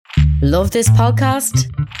Love this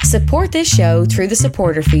podcast? Support this show through the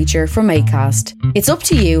supporter feature from Acast. It's up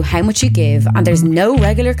to you how much you give and there's no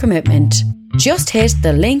regular commitment. Just hit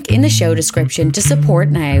the link in the show description to support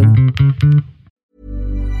now.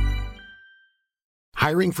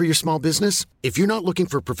 Hiring for your small business? If you're not looking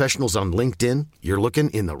for professionals on LinkedIn, you're looking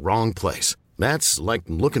in the wrong place. That's like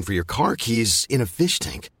looking for your car keys in a fish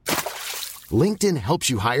tank. LinkedIn helps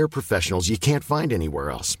you hire professionals you can't find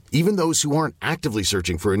anywhere else, even those who aren't actively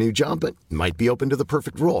searching for a new job but might be open to the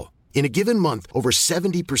perfect role. In a given month, over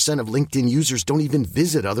 70% of LinkedIn users don't even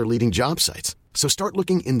visit other leading job sites. So start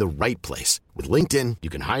looking in the right place. With LinkedIn, you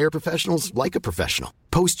can hire professionals like a professional.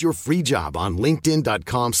 Post your free job on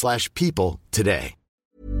linkedin.com/people today.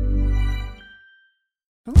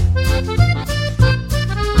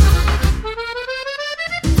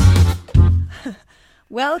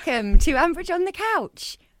 Welcome to Ambridge on the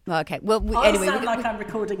Couch. Okay, well, anyway, sound like I'm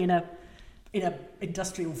recording in a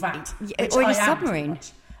industrial vat, or in a submarine.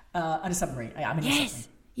 In a submarine. Yeah, I'm in a submarine.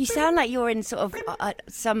 You sound like you're in sort of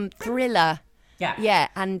some thriller. Yeah,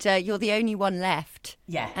 and you're the only one left.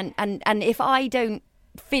 Yeah, and if I don't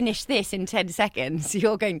finish this in 10 seconds,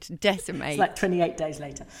 you're going to decimate. It's like 28 days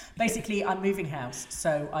later. Basically, I'm moving house,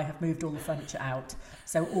 so I have moved all the furniture out.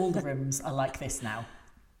 So all the rooms are like this now.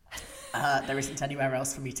 There isn't anywhere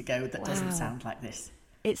else for me to go that doesn't sound like this.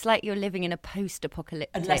 It's like you're living in a post-apocalyptic...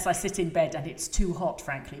 Unless I sit in bed and it's too hot,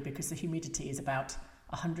 frankly, because the humidity is about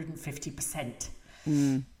 150%.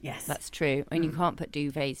 Yes. That's true. And you can't put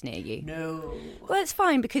duvets near you. No. Well, it's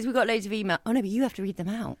fine because we've got loads of email. Oh, no, but you have to read them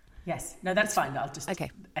out. Yes. No, that's fine. I'll just...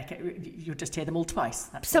 Okay. You'll just hear them all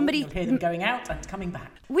twice. You'll hear them going out and coming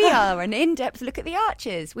back. We are an in-depth look at the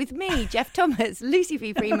Archers with me, Jeff Thomas, Lucy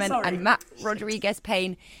V. Freeman and Matt Rodriguez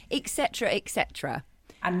Payne, etc., etc.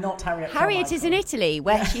 And not Harriet. Harriet is in Italy,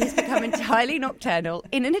 where she has become entirely nocturnal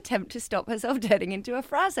in an attempt to stop herself turning into a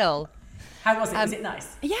frazzle. How was it? Was it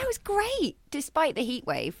nice? Yeah, it was great, despite the heat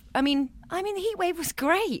wave. I mean, the heat wave was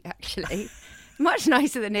great, actually. Much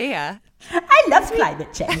nicer than here. I love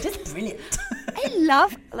climate change. It's brilliant. I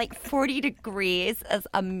love 40 degrees as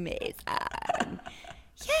amazing.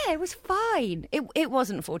 Yeah, it was fine. It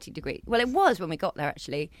wasn't 40 degrees. Well, it was when we got there,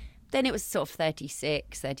 actually. Then it was sort of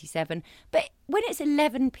 36, 37. But when it's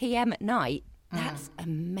 11 p.m. at night, that's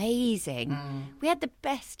amazing. We had the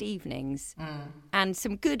best evenings and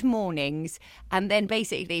some good mornings. And then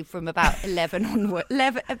basically from about 11 onward,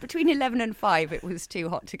 between 11 and 5, it was too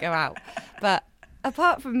hot to go out. But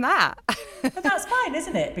apart from that... But that's fine,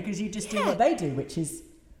 isn't it? Because you just do what they do, which is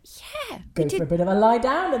go for a bit of a lie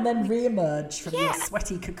down and then re-emerge from your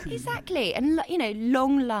sweaty cocoon. Exactly. And,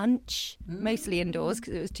 long lunch, mostly indoors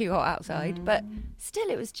because it was too hot outside. But still,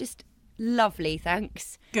 it was just lovely,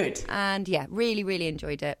 thanks. Good. And, really, really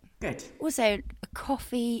enjoyed it. Good. Also, a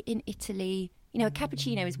coffee in Italy. A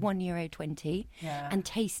cappuccino is €1.20 and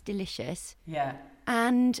tastes delicious. Yeah.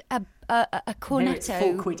 And a cornetto. It's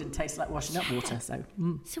 £4 and tastes like washing up water. So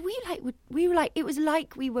we were like, it was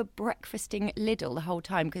like we were breakfasting at Lidl the whole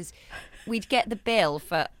time because we'd get the bill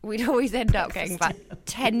we'd always end up getting about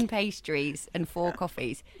 10 pastries and 4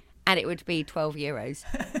 coffees, and it would be €12.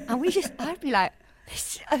 And I'd be like,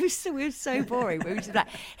 we were so boring. We were just like,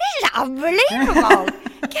 this is unbelievable.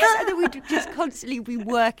 And then we'd just constantly be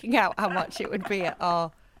working out how much it would be at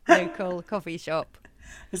our local coffee shop.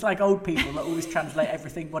 It's like old people that always translate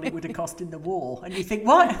everything what it would have cost in the war. And you think,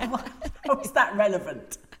 what? How is that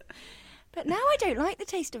relevant? But now I don't like the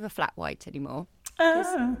taste of a flat white anymore.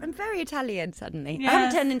 I'm very Italian suddenly. Yes. I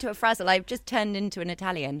haven't turned into a frazzle. I've just turned into an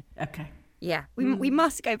Italian. Okay. Yeah. We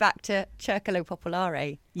must go back to Circolo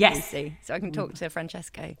Popolare. Yes. Lucy, so I can talk to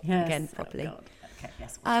Francesco again properly. Oh, okay,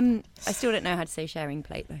 yes. I still don't know how to say sharing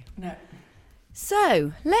plate, though. No.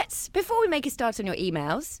 So, before we make a start on your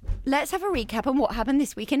emails, let's have a recap on what happened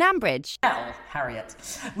this week in Ambridge. Well, Harriet,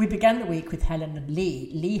 we began the week with Helen and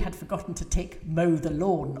Lee. Lee had forgotten to tick mow the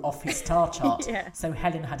lawn off his star chart, so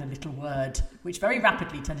Helen had a little word, which very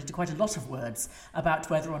rapidly turned into quite a lot of words, about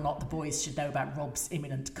whether or not the boys should know about Rob's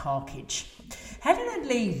imminent carkage. Helen and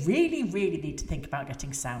Lee really, really need to think about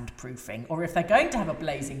getting soundproofing, or if they're going to have a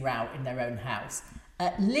blazing row in their own house,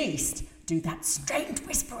 at least do that strained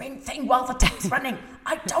whispering thing while the tap's running.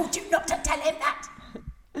 I told you not to tell him that.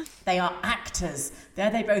 They are actors. There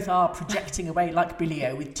they both are, projecting away like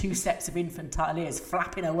Billy-O with 2 sets of infantile ears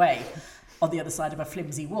flapping away on the other side of a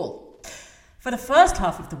flimsy wall. For the first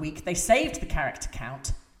half of the week, they saved the character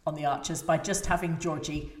count on the Archers by just having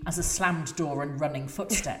Georgie as a slammed door and running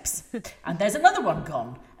footsteps. And there's another one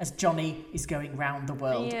gone, as Johnny is going round the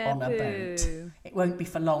world on a boat. It won't be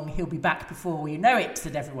for long, he'll be back before you know it,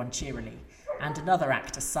 said everyone cheerily. and another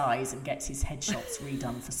actor sighs and gets his headshots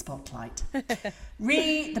redone for Spotlight.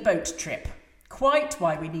 The boat trip. Quite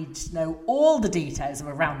why we need to know all the details of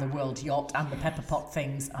a round-the-world yacht and the pepper pot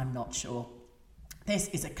things, I'm not sure. This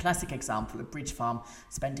is a classic example of Bridge Farm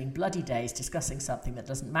spending bloody days discussing something that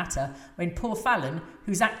doesn't matter when poor Fallon,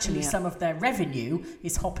 who's actually some of their revenue,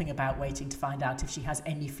 is hopping about waiting to find out if she has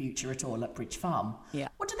any future at all at Bridge Farm. Yeah.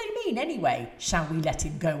 What do they mean anyway? Shall we let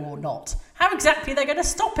him go or not? How exactly are they going to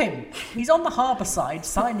stop him? He's on the harbour side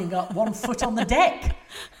signing up 1 foot on the deck.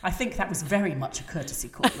 I think that was very much a courtesy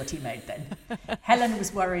call that he made then. Helen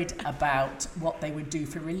was worried about what they would do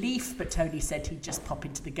for relief, but Tony said he'd just pop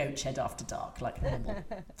into the goat shed after dark like normal.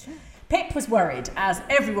 Pip was worried as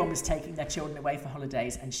everyone was taking their children away for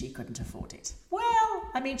holidays and she couldn't afford it. Well,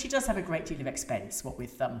 I mean, she does have a great deal of expense, what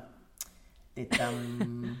with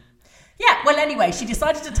Yeah, well, anyway, she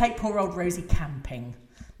decided to take poor old Rosie camping.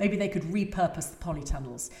 Maybe they could repurpose the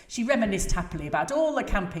polytunnels. She reminisced happily about all the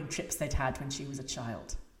camping trips they'd had when she was a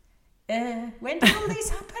child. When did all these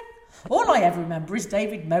happen? All I ever remember is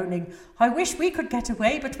David moaning, I wish we could get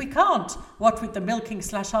away, but we can't. What with the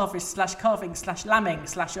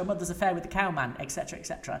milking/harvest/carving/lambing/your mother's affair with the cowman, etc.,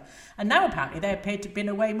 etc. And now apparently they appeared to have been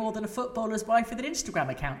away more than a footballer's wife with an Instagram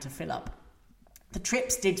account to fill up. The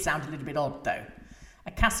trips did sound a little bit odd, though.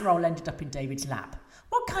 A casserole ended up in David's lap.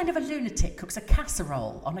 What kind of a lunatic cooks a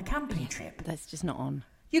casserole on a camping trip? That's just not on.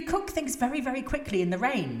 You cook things very, very quickly in the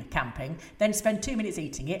rain, camping, then spend 2 minutes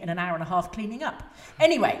eating it and an hour and a half cleaning up.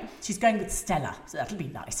 Anyway, she's going with Stella, so that'll be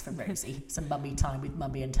nice for Rosie. Some mummy time with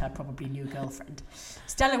mummy and her probably new girlfriend.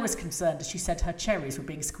 Stella was concerned as she said her cherries were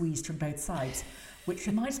being squeezed from both sides, which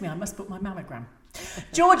reminds me I must book my mammogram.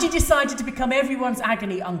 Georgie decided to become everyone's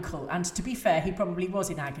agony uncle, and to be fair, he probably was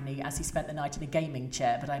in agony as he spent the night in a gaming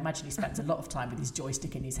chair, but I imagine he spends a lot of time with his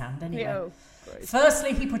joystick in his hand anyway. Yo,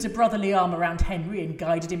 firstly, he put a brotherly arm around Henry and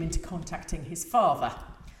guided him into contacting his father.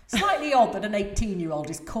 Slightly odd that an 18-year-old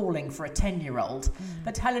is calling for a 10-year-old,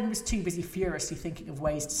 but Helen was too busy furiously thinking of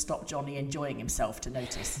ways to stop Johnny enjoying himself to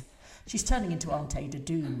notice. She's turning into Aunt Ada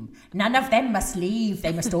Doom. None of them must leave.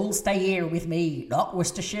 They must all stay here with me. Not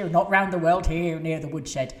Worcestershire, not round the world, here near the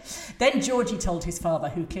woodshed. Then Georgie told his father,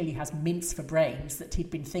 who clearly has mince for brains, that he'd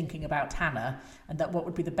been thinking about Hannah and that what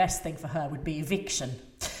would be the best thing for her would be eviction.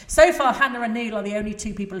 So far, Hannah and Neil are the only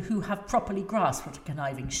two people who have properly grasped what a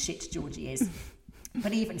conniving shit Georgie is.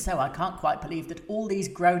 But even so, I can't quite believe that all these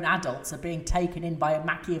grown adults are being taken in by a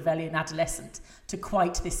Machiavellian adolescent to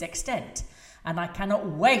quite this extent. And I cannot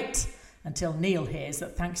wait until Neil hears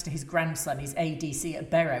that thanks to his grandson, his ADC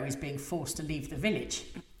at Barrow is being forced to leave the village.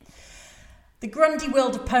 The Grundy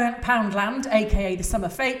world of Poundland, aka the Summer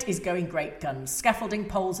Fete, is going great guns. Scaffolding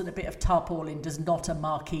poles and a bit of tarpaulin does not a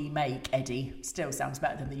marquee make, Eddie. Still sounds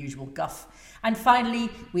better than the usual guff. And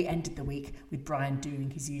finally, we ended the week with Brian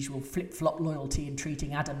doing his usual flip-flop loyalty and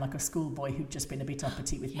treating Adam like a schoolboy who'd just been a bit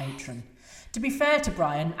uppity with Matron. To be fair to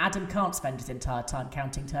Brian, Adam can't spend his entire time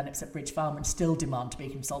counting turnips at Bridge Farm and still demand to be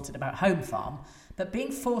consulted about Home Farm, but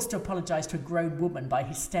being forced to apologise to a grown woman by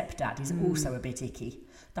his stepdad is also a bit icky.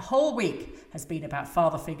 The whole week has been about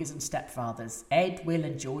father figures and stepfathers. Ed, Will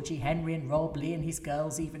and Georgie, Henry and Rob, Lee and his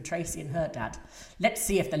girls, even Tracy and her dad. Let's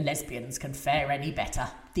see if the lesbians can fare any better.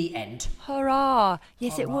 The end. Hurrah!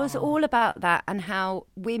 Yes, Hurrah. It was all about that and how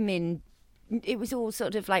women... It was all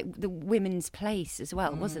sort of like the women's place as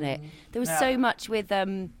well, wasn't it? There was so much with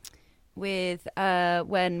when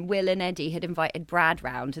Will and Eddie had invited Brad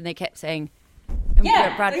round and they kept saying,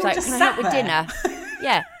 Brad was like, can I help with dinner?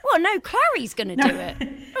 Yeah. Well, no, Clary's going to do it.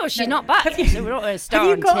 Oh, she's not back, so we're not going to star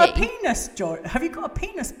on tea. Have you got a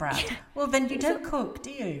penis, Brad? Well, then you don't cook,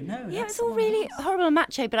 do you? No. Yeah, it's all really horrible and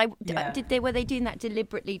macho, but were they doing that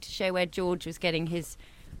deliberately to show where George was getting his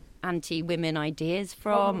anti-women ideas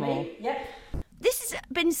from? Probably. Yep. This has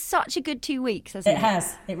been such a good 2 weeks, hasn't it? It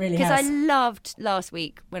has. It really has. Because I loved last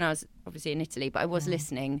week when I was obviously in Italy, but I was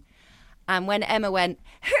listening. And when Emma went,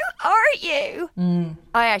 "Who are you?"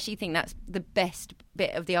 I actually think that's the best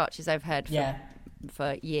bit of the Archers I've heard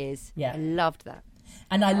for years. Yeah. I loved that.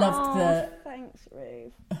 And I loved the... Thanks,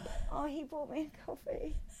 Ruth. He bought me a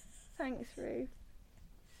coffee. Thanks, Ruth.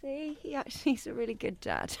 See, he actually is a really good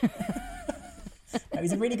dad. No,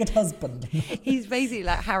 he's a really good husband. He's basically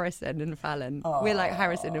like Harrison and Fallon. Aww. We're like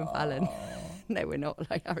Harrison and Fallon. No, we're not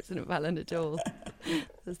like Harrison and Fallon at all.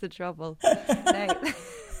 That's the trouble. No.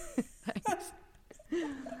 Thanks.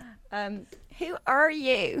 Who are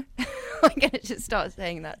you? I'm going to just start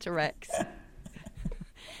saying that to Rex.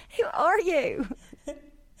 Who are you?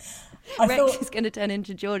 Rex is going to turn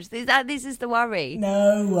into George. This is the worry.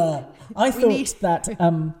 No, I thought that...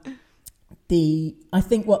 I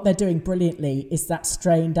think what they're doing brilliantly is that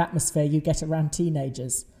strained atmosphere you get around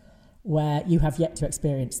teenagers where you have yet to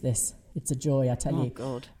experience this. It's a joy, I tell you. Oh,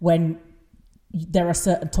 God. When there are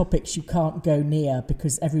certain topics you can't go near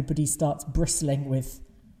because everybody starts bristling with,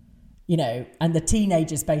 and the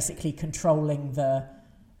teenager's basically controlling the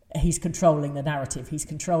narrative. He's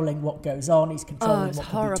controlling what goes on. He's controlling what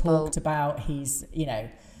can be talked about. He's,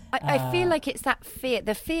 I feel like it's that fear,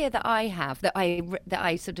 the fear that I have, that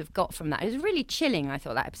I sort of got from that. It was really chilling, I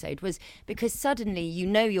thought, that episode, was because suddenly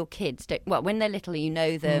your kids when they're little,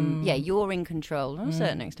 them, you're in control to a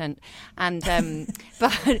certain extent. And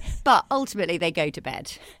but ultimately they go to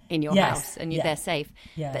bed in your house and they're safe.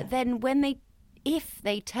 Yeah. But then if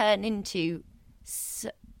they turn into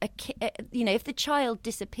if the child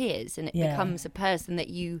disappears and it becomes a person that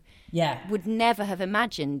you would never have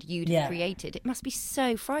imagined you'd have created, it must be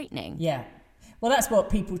so frightening. Yeah. Well, that's what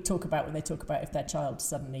people talk about when they talk about if their child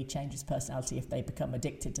suddenly changes personality, if they become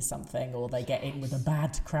addicted to something or they get in with a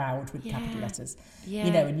bad crowd with capital letters. Yeah.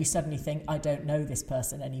 And you suddenly think, I don't know this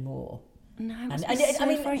person anymore. No, it must be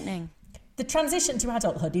so frightening. The transition to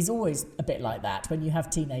adulthood is always a bit like that when you have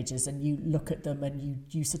teenagers and you look at them and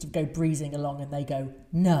you sort of go breezing along and they go,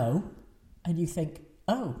 no. And you think,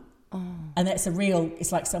 oh. And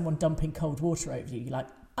it's like someone dumping cold water over you. You're like,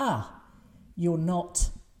 you're not,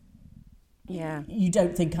 you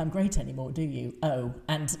don't think I'm great anymore, do you? Oh.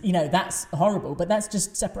 And, that's horrible, but that's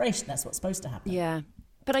just separation. That's what's supposed to happen. Yeah.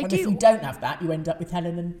 But if you don't have that, you end up with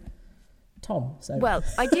Helen and Tom. So. Well,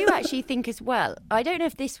 I do actually think as well, I don't know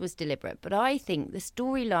if this was deliberate, but I think the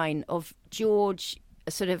storyline of George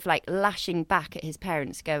sort of like lashing back at his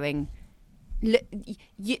parents going, look,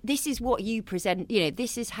 this is what you present,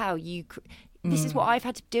 this is how you, this is what I've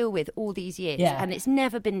had to deal with all these years. Yeah. And it's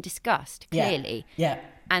never been discussed clearly. Yeah.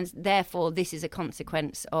 And therefore this is a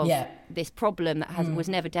consequence of this problem that was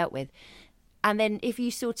never dealt with. And then if you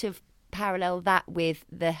sort of parallel that with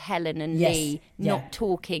the Helen and Lee not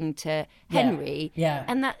talking to Henry,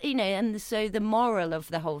 and that and so the moral of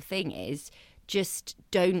the whole thing is just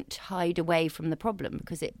don't hide away from the problem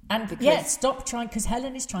because stop trying, because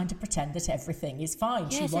Helen is trying to pretend that everything is fine.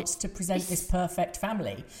 She wants to present this perfect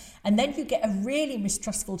family, and then you get a really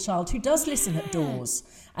mistrustful child who does listen at doors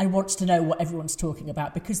and wants to know what everyone's talking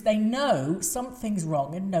about because they know something's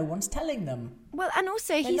wrong and no one's telling them. Well, and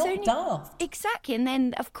also he's only daft. Exactly, and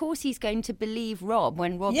then of course he's going to believe Rob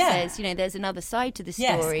when Rob says, there's another side to the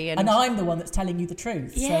story, and I'm the one that's telling you the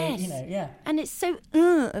truth. Yes. So and it's so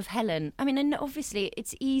of Helen. I mean, and obviously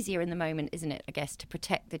it's easier in the moment, isn't it? I guess to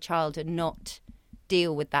protect the child and not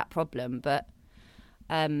deal with that problem, but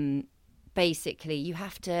basically you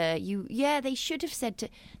have to. They should have said to.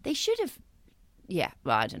 They should have. Yeah,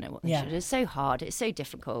 well, I don't know what they should have. It's so hard. It's so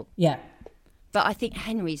difficult. Yeah. But I think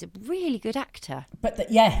Henry's a really good actor. But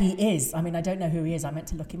he is. I mean, I don't know who he is. I meant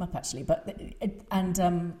to look him up actually.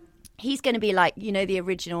 He's going to be like, the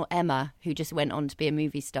original Emma, who just went on to be a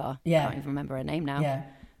movie star. Yeah. I can't even remember her name now. Yeah.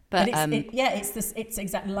 But it's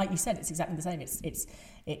exactly like you said. It's exactly the same. It's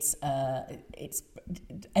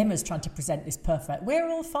Emma's trying to present this perfect. We're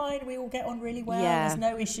all fine. We all get on really well. Yeah. There's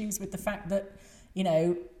no issues with the fact that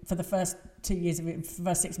for the first 2 years of it, for the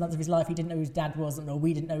first 6 months of his life, he didn't know who his dad was, or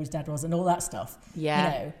we didn't know who his dad was, and all that stuff.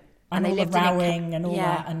 Yeah. And all the rowing and all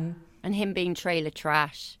that, and him being trailer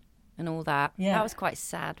trash and all that. Yeah. That was quite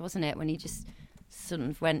sad, wasn't it? When he just sort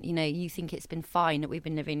of went, you think it's been fine that we've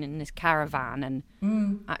been living in this caravan, and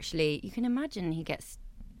actually, you can imagine he gets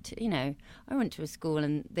to, I went to a school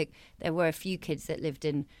and there were a few kids that lived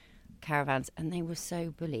in caravans, and they were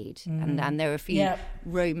so bullied, and there were a few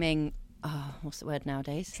roaming. Oh, what's the word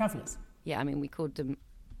nowadays? Travellers. Yeah, I mean, we called them,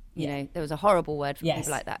 there was a horrible word for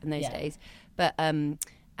people like that in those days. But, and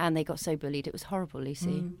they got so bullied. It was horrible,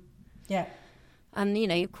 Lucy. Yeah. And,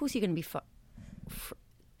 of course you're going to be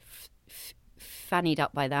fannied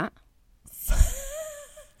up by that.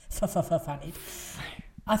 Fannied.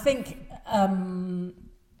 I think when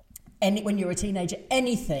you're a teenager,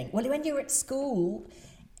 anything. Well, when you're at school,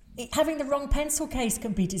 having the wrong pencil case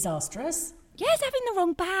can be disastrous. Yes, having the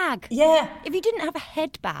wrong bag. Yeah. If you didn't have a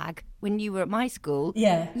head bag when you were at my school,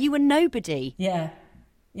 you were nobody. Yeah.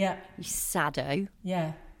 Yeah. You saddo.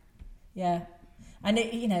 Yeah. Yeah. And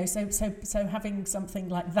so having something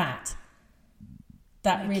like that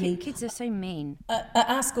really kids are so mean. At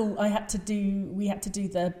our school, we had to do we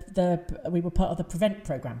were part of the Prevent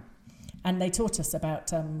programme, and they taught us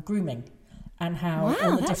about grooming and how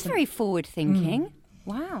all the that's very forward thinking.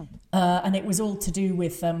 Wow. And it was all to do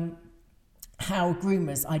with how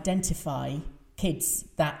groomers identify kids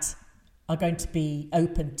that are going to be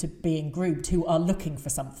open to being groomed, who are looking for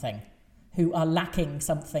something, who are lacking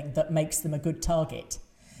something that makes them a good target.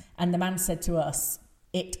 And the man said to us,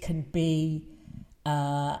 it can be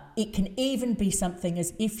It can even be something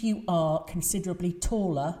as if you are considerably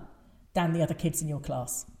taller than the other kids in your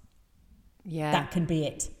class. Yeah. That can be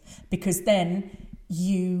it. Because then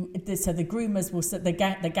so the groomers will,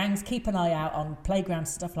 the gangs keep an eye out on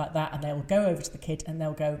playgrounds, stuff like that, and they'll go over to the kid and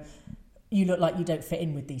they'll go, you look like you don't fit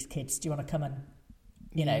in with these kids. Do you want to come and,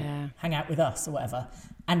 hang out with us or whatever?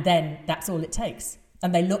 And then that's all it takes.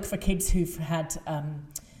 And they look for kids who've had,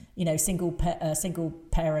 single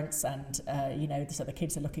parents, and so the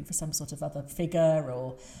kids are looking for some sort of other figure,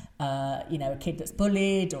 or a kid that's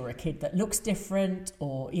bullied, or a kid that looks different,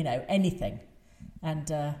 or anything. And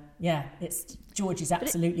George is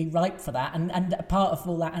absolutely ripe for that. And a part of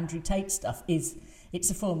all that Andrew Tate stuff is it's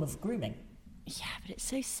a form of grooming. Yeah, but it's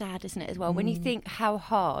so sad, isn't it, as well? When you think how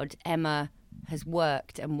hard Emma has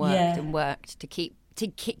worked and worked to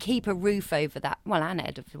keep a roof over that. Well, and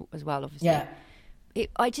Ed as well, obviously. Yeah.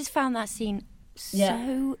 I just found that scene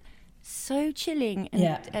so chilling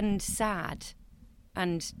and sad.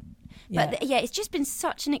 And but it's just been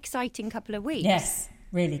such an exciting couple of weeks. Yes,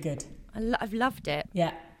 really good. I've loved it.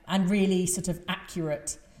 Yeah, and really sort of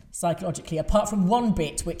accurate psychologically, apart from one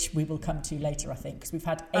bit, which we will come to later, I think, because we've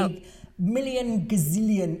had a million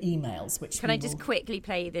gazillion emails. Which Can I just quickly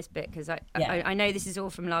play this bit? Because I know this is all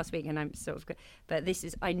from last week, and I'm sort of... But this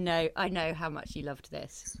is... I know how much you loved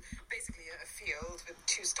this. Basically a field with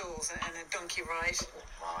 2 stalls and a donkey ride.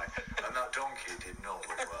 Right, and that donkey did not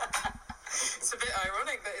look well. It's a bit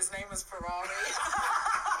ironic that his name was Ferrari.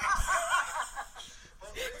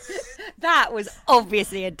 That was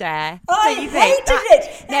obviously a dare. I hated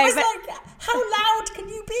it. No, it was like, how loud can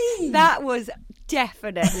you be? That was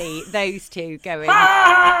definitely those two going,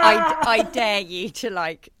 I dare you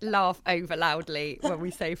to laugh over loudly when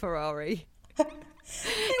we say Ferrari.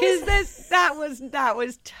 Because that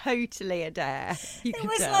was totally a dare. It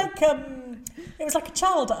was like a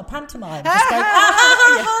child at a pantomime, just going, ha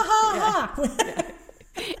ha ha ha.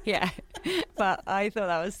 Yeah, but I thought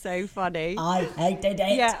that was so funny. I hated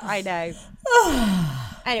it. Yeah, I know.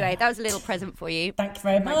 Anyway, that was a little present for you. Thank you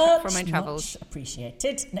very much. From my travels. Much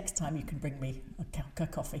appreciated. Next time you can bring me a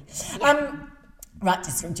coffee. Right,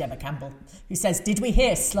 this is from Gemma Campbell, who says, did we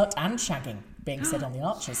hear slut and shagging being said on The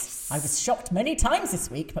Archers? I was shocked many times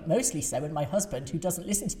this week, but mostly so when my husband, who doesn't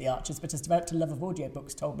listen to The Archers but has developed a love of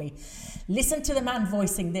audiobooks, told me, listen to the man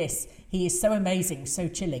voicing this. He is so amazing, so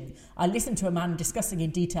chilling. I listened to a man discussing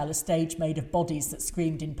in detail a stage made of bodies that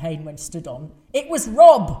screamed in pain when stood on. It was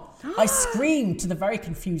Rob! I screamed to the very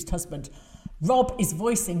confused husband. Rob is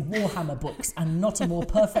voicing Warhammer books, and not a more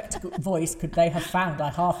perfect voice could they have found.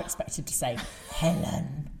 I half expected to say,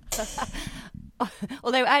 Helen.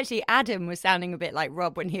 Although actually Adam was sounding a bit like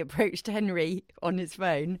Rob when he approached Henry on his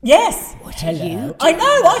phone. Yes. Hello. I know,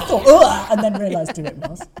 I thought, ugh, and then realised who it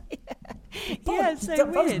was. Yeah, it's so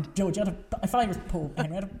weird. George, if I was Paul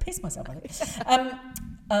Henry, I'd have pissed myself, I think.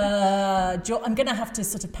 I'm going to have to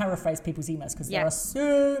sort of paraphrase people's emails because there are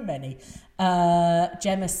so many.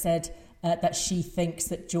 Gemma said that she thinks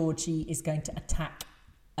that Georgie is going to attack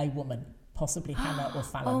a woman, possibly Hannah or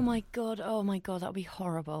Fallon. Oh my God, that would be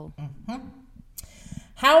horrible. Mm-hmm.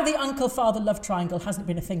 How the uncle-father love triangle hasn't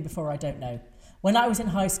been a thing before, I don't know. When I was in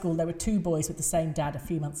high school, there were 2 boys with the same dad a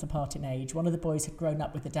few months apart in age. One of the boys had grown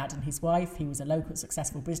up with the dad and his wife. He was a local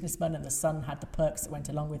successful businessman, and the son had the perks that went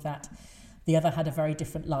along with that. The other had a very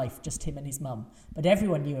different life, just him and his mum. But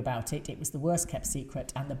everyone knew about it. It was the worst kept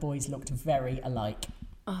secret, and the boys looked very alike.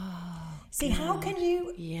 Oh, see, God. How can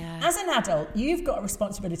you, as an adult, you've got a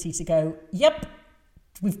responsibility to go, yep,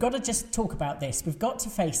 we've got to just talk about this. We've got to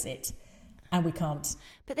face it, and we can't.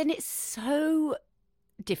 But then it's so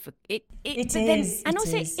difficult. It is. And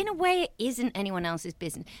also, in a way, it isn't anyone else's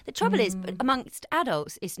business. The trouble is, amongst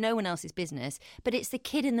adults, it's no one else's business, but it's the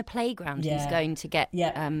kid in the playground who's going to get,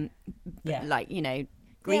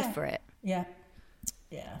 grief for it. Yeah.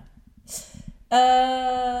 Yeah.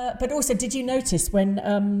 But also, did you notice when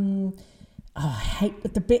I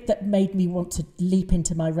hate the bit that made me want to leap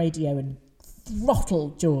into my radio and throttle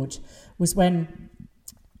George was when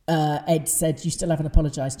Ed said, you still haven't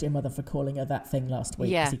apologised to your mother for calling her that thing last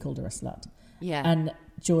week because he called her a slut. Yeah. And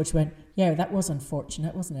George went, yeah, that was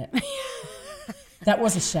unfortunate, wasn't it? That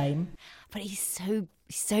was a shame. But he's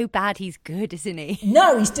so bad he's good, isn't he?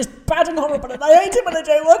 No, he's just bad and horrible, and I hate him and I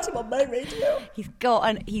don't want him on my radio. He's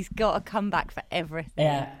got a comeback for everything.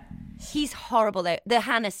 Yeah. He's horrible though. The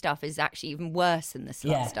Hannah stuff is actually even worse than the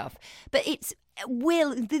slut stuff. But it's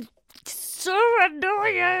so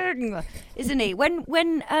annoying, isn't he? When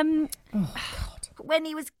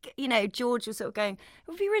he was, George was sort of going, it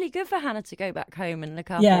would be really good for Hannah to go back home and look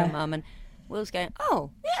after her mum, and Will's going, oh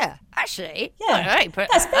yeah, actually,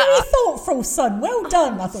 that's very thoughtful, son. Well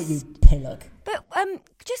done. I thought you pillock. But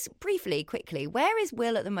just briefly, quickly, where is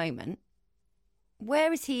Will at the moment?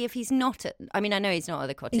 Where is he if he's not at... I mean, I know he's not at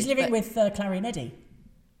the cottage. He's living with Clary and Eddie.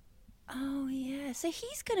 Oh, yeah. So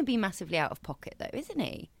he's going to be massively out of pocket, though, isn't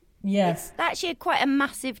he? Yeah. It's actually quite a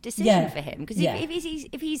massive decision for him. Because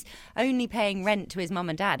if he's only paying rent to his mum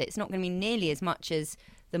and dad, it's not going to be nearly as much as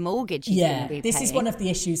the mortgage he's going to be paying. This is one of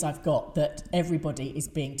the issues I've got, that everybody is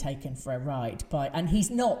being taken for a ride by... And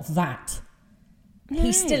he's not that. No.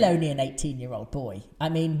 He's still only an 18-year-old boy. I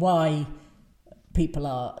mean, why... people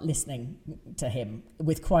are listening to him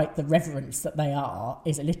with quite the reverence that they are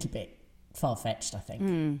is a little bit far-fetched, I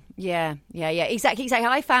think. Yeah, exactly.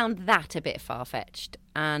 I found that a bit far-fetched.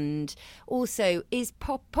 And also,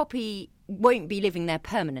 Poppy won't be living there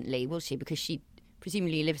permanently, will she? Because she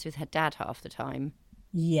presumably lives with her dad half the time.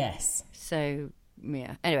 Yes. So,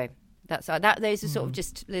 yeah. Anyway, those are sort of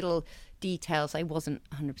just little details I wasn't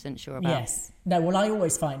 100% sure about. Yes. No, well, I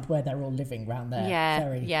always find where they're all living round there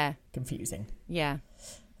very confusing. Yeah.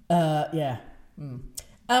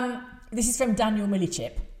 This is from Daniel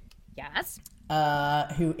Millichip. Yes.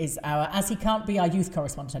 Who is as he can't be our youth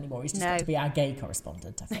correspondent anymore, he's just got to be our gay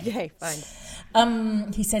correspondent, I think. Okay,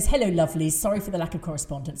 fine. He says, hello, lovelies. Sorry for the lack of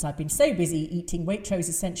correspondence. I've been so busy eating Waitrose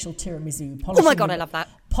essential tiramisu. Oh my God, I love that.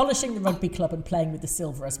 Polishing the rugby club and playing with the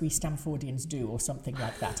silver as we Stamfordians do, or something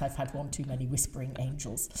like that. I've had one too many whispering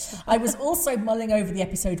angels. I was also mulling over the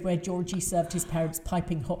episode where Georgie served his parents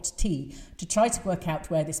piping hot tea to try to work out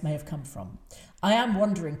where this may have come from. I am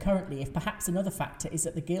wondering currently if perhaps another factor is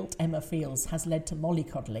that the guilt Emma feels has led to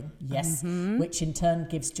mollycoddling, yes, which in turn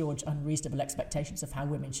gives George unreasonable expectations of how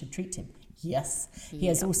women should treat him, yes. He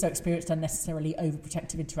has also experienced unnecessarily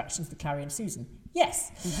overprotective interactions with Clary and Susan,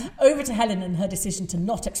 yes. Over to Helen and her decision to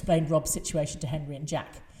not explain Rob's situation to Henry and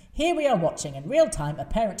Jack. Here we are watching in real time a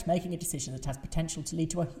parent making a decision that has potential to lead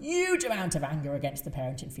to a huge amount of anger against the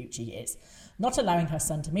parent in future years, not allowing her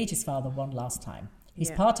son to meet his father one last time. He's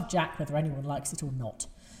part of Jack, whether anyone likes it or not.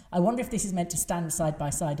 I wonder if this is meant to stand side by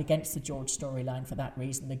side against the George storyline for that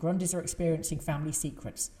reason. The Grundys are experiencing family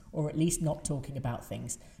secrets, or at least not talking about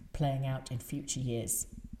things, playing out in future years.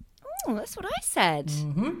 Oh, that's what I said.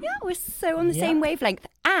 Yeah, we're so on the same wavelength.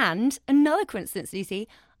 And another coincidence, Lucy,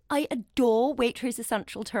 I adore Waitrose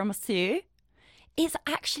Essential Tiramisu. It's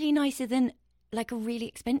actually nicer than like a really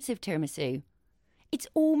expensive tiramisu. It's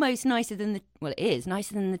almost nicer than it is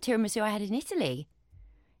nicer than the tiramisu I had in Italy.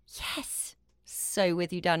 Yes. So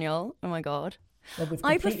with you, Daniel. Oh, my God. Well, we've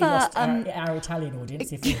completely lost our Italian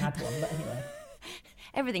audience if we had one, but anyway.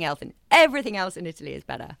 Everything else in Italy is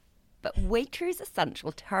better. But Waitrose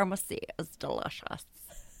Essential Tiramisu is delicious.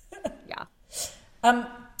 Yeah.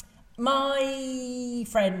 My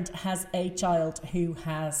friend has a child who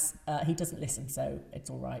has... he doesn't listen, so it's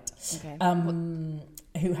all right. Okay.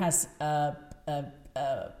 Who has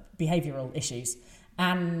behavioural issues.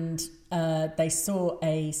 And they saw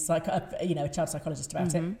a child psychologist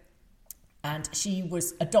about it. And she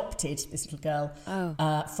was adopted, this little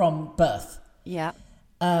girl, from birth. Yeah.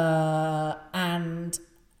 And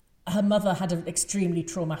her mother had an extremely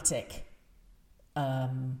traumatic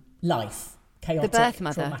life. Chaotic, the birth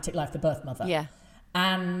mother. Traumatic life, the birth mother. Yeah.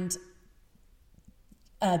 And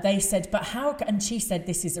they said, but how? And she said,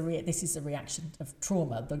 this is a reaction of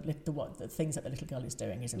trauma. The things that the little girl is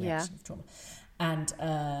doing is a reaction of trauma. And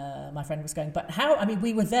my friend was going, but how? I mean,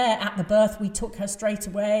 we were there at the birth. We took her straight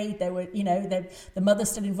away. There were, the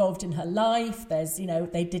mother's still involved in her life. There's,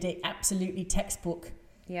 they did it absolutely textbook.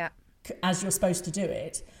 Yeah. As you're supposed to do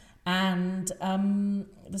it. And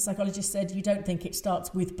the psychologist said, you don't think it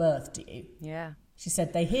starts with birth, do you? Yeah. She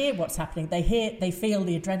said they hear what's happening. They feel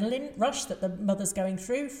the adrenaline rush that the mother's going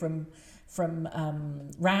through from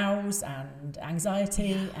rouse and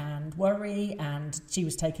anxiety and worry, and she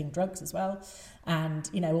was taking drugs as well, and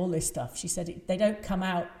all this stuff. She said they don't come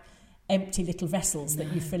out empty little vessels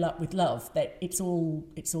that you fill up with love. That it's all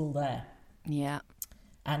there. Yeah.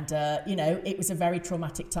 And it was a very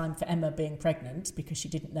traumatic time for Emma being pregnant because she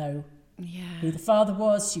didn't know who the father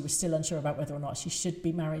was. She was still unsure about whether or not she should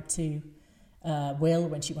be married to Will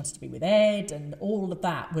when she wanted to be with Ed, and all of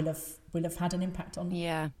that will have had an impact on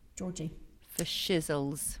Georgie. For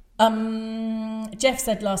shizzles. Jeff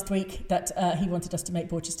said last week that he wanted us to make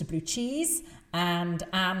Borchester blue cheese, and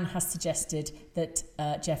Anne has suggested that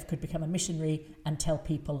Jeff could become a missionary and tell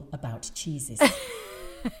people about cheeses.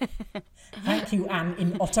 Thank you, Anne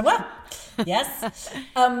in Ottawa. Yes.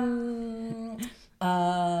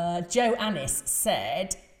 Joe Annis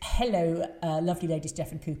said, hello, lovely ladies,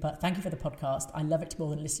 Jeff and Cooper. Thank you for the podcast. I love it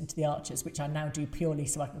more than listening to The Archers, which I now do purely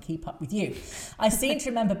so I can keep up with you. I seem to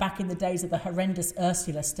remember back in the days of the horrendous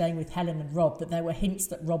Ursula staying with Helen and Rob that there were hints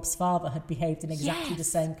that Rob's father had behaved in exactly the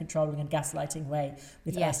same controlling and gaslighting way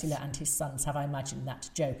with Ursula and his sons. Have I imagined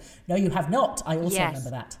that, Jo? No, you have not. I also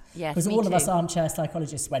remember that. Yes, because all of us armchair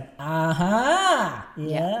psychologists went, aha!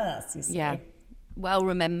 Yes, you see. Yeah, well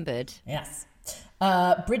remembered. Yes.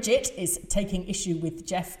 Bridget is taking issue with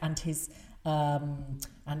Jeff and his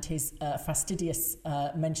fastidious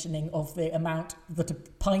mentioning of the amount that a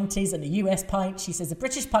pint is and a US pint. She says a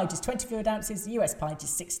British pint is 20 fluid ounces, a US pint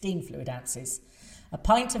is 16 fluid ounces. A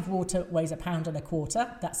pint of water weighs 1.25 pounds.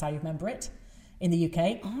 That's how you remember it in the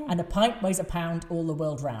UK. Oh. And a pint weighs 1 pound all the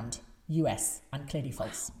world round. US. And clearly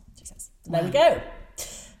false, she says. So there we go.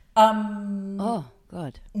 Oh,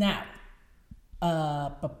 God. Now,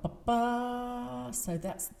 so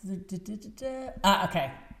that's the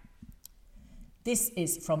okay. This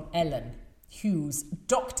is from Ellen Hughes,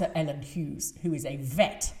 Dr. Ellen Hughes, who is a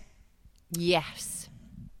vet. Yes.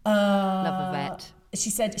 Love a vet. She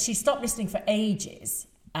said she stopped listening for ages,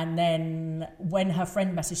 and then when her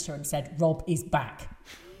friend messaged her and said Rob is back,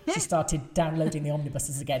 she started downloading the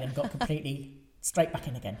omnibuses again and got completely straight back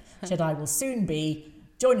in again. She said, I will soon be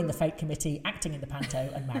joining the fake committee, acting in the panto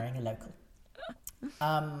and marrying a local.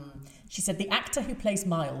 She said the actor who plays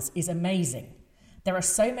Miles is amazing. There are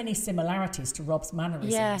so many similarities to Rob's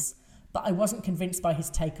mannerisms, but I wasn't convinced by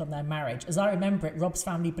his take on their marriage. As I remember it, Rob's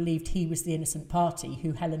family believed he was the innocent party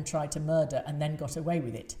who Helen tried to murder and then got away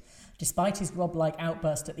with it. Despite his Rob-like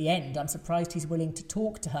outburst at the end, I'm surprised he's willing to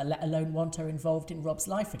talk to her, let alone want her involved in Rob's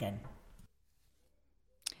life again.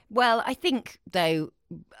 Well, I think, though,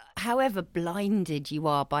 however blinded you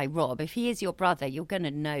are by Rob, if he is your brother, you're going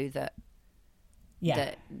to know that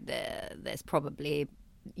there's probably,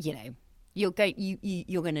 you're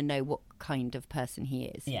going to know what kind of person he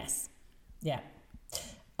is. Yes. Yeah.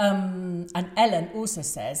 And Ellen also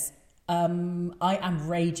says, I am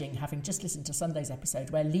raging, having just listened to Sunday's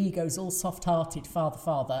episode where Lee goes all soft-hearted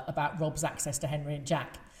father about Rob's access to Henry and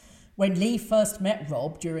Jack. When Lee first met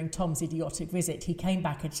Rob during Tom's idiotic visit, he came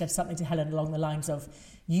back and said something to Helen along the lines of,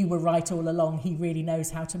 you were right all along, he really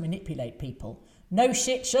knows how to manipulate people. No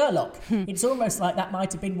shit, Sherlock. It's almost like that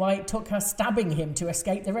might have been why it took her stabbing him to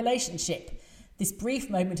escape the relationship. This brief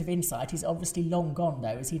moment of insight is obviously long gone,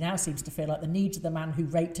 though, as he now seems to feel like the needs of the man who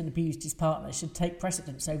raped and abused his partner should take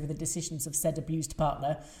precedence over the decisions of said abused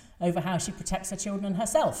partner over how she protects her children and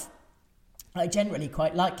herself. Generally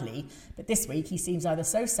quite likely, but this week he seems either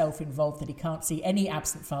so self-involved that he can't see any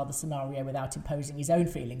absent father scenario without imposing his own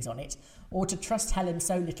feelings on it, or to trust Helen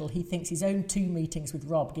so little he thinks his own 2 meetings with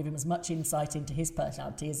Rob give him as much insight into his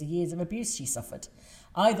personality as the years of abuse she suffered.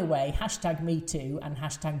 Either way, #MeToo and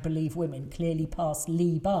 #BelieveWomen clearly pass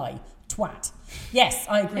Lee by. Twat. Yes,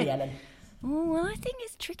 I agree, Ellen. Oh, well, I think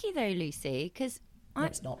it's tricky though, Lucy, because no,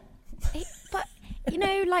 it's not. But,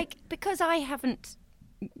 because I haven't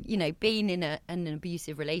been in an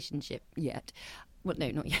abusive relationship yet. Well,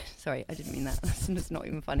 no, not yet. Sorry, I didn't mean that. That's not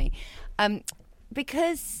even funny.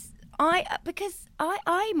 Because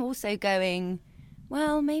I'm also going,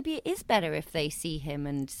 well, maybe it is better if they see him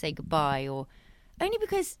and say goodbye, or only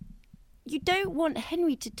because you don't want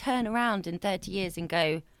Henry to turn around in 30 years and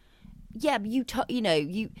go, yeah, but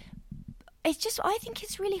it's just, I think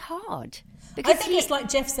it's really hard. Because I think it's like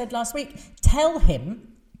Jeff said last week. Tell him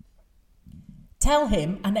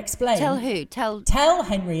and explain. Tell who? Tell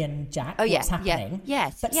Henry and Jack what's happening. Yeah,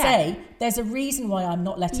 yes. But say, there's a reason why I'm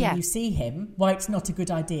not letting you see him, why it's not a good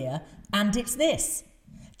idea, and it's this.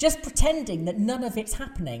 Just pretending that none of it's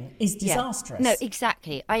happening is disastrous. No,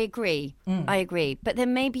 exactly. I agree. I agree. But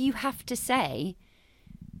then maybe you have to say,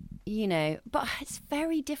 but it's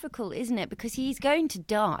very difficult, isn't it? Because he's going to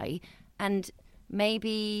die, and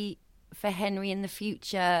maybe for Henry in the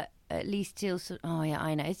future, at least he'll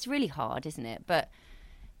I know. It's really hard, isn't it? But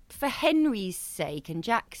for Henry's sake and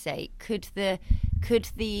Jack's sake, could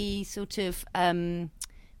the sort of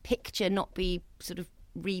picture not be sort of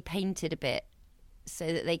repainted a bit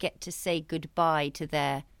so that they get to say goodbye to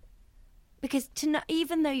their... Because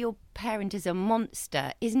even though your parent is a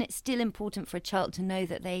monster, isn't it still important for a child to know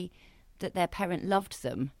that their parent loved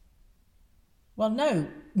them? Well, no,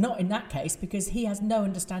 not in that case, because he has no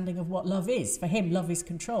understanding of what love is. For him, love is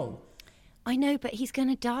control. I know, but he's going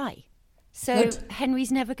to die. So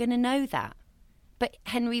Henry's never going to know that. But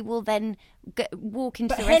Henry will then walk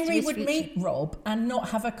into the rest of his future. But Henry would meet Rob and not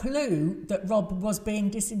have a clue that Rob was being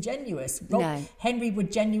disingenuous. Henry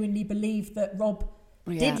would genuinely believe that Rob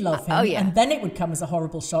did love him. And then it would come as a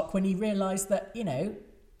horrible shock when he realised that,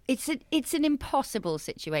 It's an impossible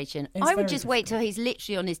situation. It's I would very just wait till he's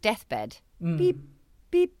literally on his deathbed. Beep,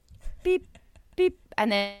 beep, beep, beep.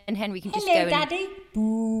 And then Henry can just Hello, go Daddy.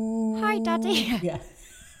 Boo. Hi, Daddy. Yeah.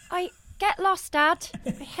 I get lost, Dad. I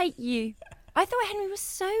hate you. I thought Henry was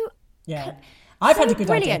so... Yeah. I've had a good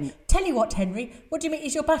brilliant. idea. Tell you what, Henry, what do you mean?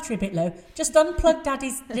 Is your battery a bit low? Just unplug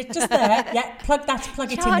Daddy's, just there. Yeah, plug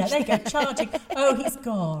it in there. There you go, charging. Oh, he's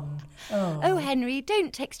gone. Oh, Henry, do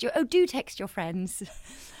text your friends.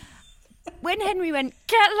 When Henry went,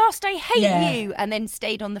 get lost, I hate you, and then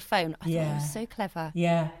stayed on the phone, I thought it was so clever.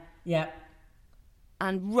 Yeah.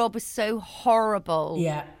 And Rob was so horrible.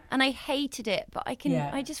 Yeah. And I hated it, but I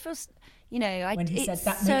just feel, when he said,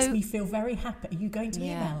 that makes me feel very happy. Are you going to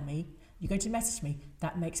email me? You're going to message me?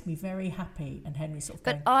 That makes me very happy. And Henry sort of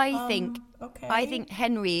going, I think okay.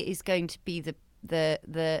 Henry is going to be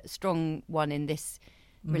the strong one in this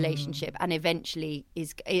relationship, and eventually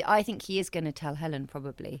I think he is going to tell Helen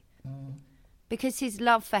probably, because his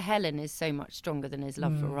love for Helen is so much stronger than his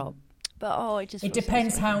love for Rob. But it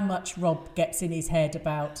depends how much Rob gets in his head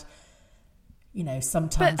about,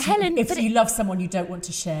 sometimes if you love someone, you don't want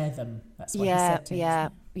to share them. That's what he said to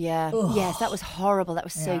him. Yes, that was horrible. That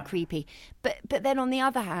was so creepy. But then on the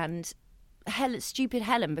other hand, stupid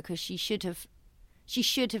Helen, because she should have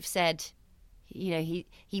said, he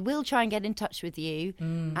will try and get in touch with you,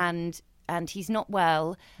 and he's not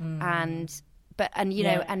well, but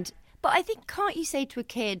I think, can't you say to a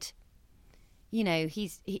kid,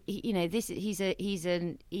 he's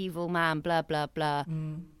an evil man, blah blah blah,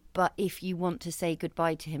 but if you want to say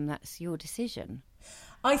goodbye to him, that's your decision.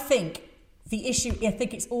 I think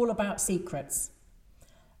it's all about secrets.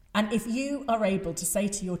 And if you are able to say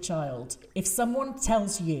to your child, if someone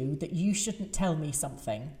tells you that you shouldn't tell me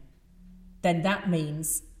something, then that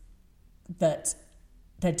means that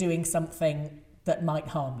they're doing something that might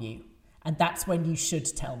harm you. And that's when you should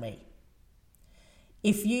tell me.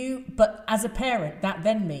 But as a parent, that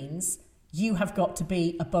then means you have got to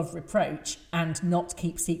be above reproach and not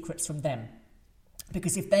keep secrets from them.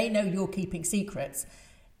 Because if they know you're keeping secrets,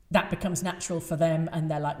 that becomes natural for them, and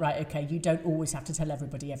they're like, right, okay, you don't always have to tell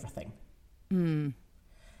everybody everything.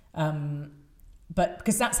 But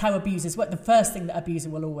because that's how abusers work. The first thing that abuser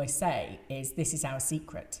will always say is, this is our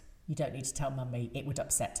secret. You don't need to tell mummy. It would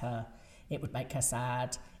upset her. It would make her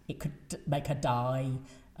sad. It could make her die.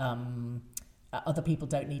 Other people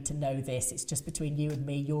don't need to know this. It's just between you and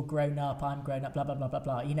me. You're grown up. I'm grown up. Blah, blah, blah, blah,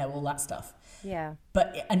 blah. All that stuff. Yeah.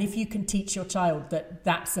 And if you can teach your child that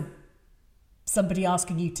that's somebody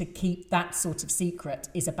asking you to keep that sort of secret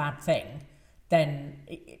is a bad thing, then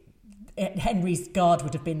Henry's guard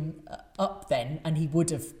would have been up then, and he would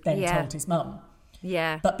have then told his mum.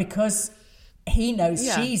 Yeah. But because he knows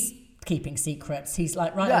she's keeping secrets, he's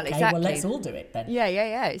like, right, well, let's all do it then.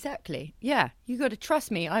 Yeah, exactly. Yeah, you got to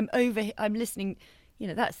trust me. I'm listening.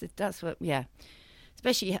 That's what. Yeah,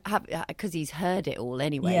 especially because he's heard it all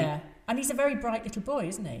anyway. Yeah, and he's a very bright little boy,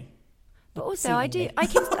 isn't he? But also, I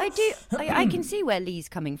can see where Lee's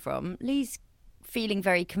coming from. Lee's feeling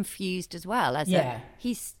very confused as well,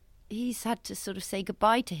 he's had to sort of say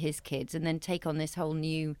goodbye to his kids and then take on this whole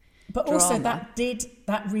new drama. Also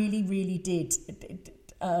that really, really did,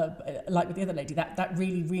 like with the other lady, that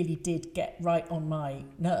really, really did get right on my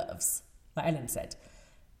nerves, like Ellen said,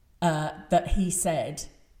 that he said,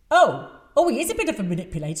 oh, he is a bit of a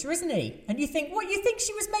manipulator, isn't he? And you think, what, you think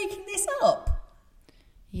she was making this up?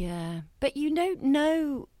 Yeah, but you don't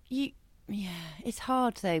know. It's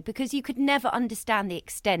hard though, because you could never understand the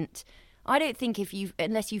extent. I don't think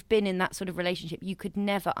unless you've been in that sort of relationship, you could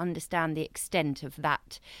never understand the extent of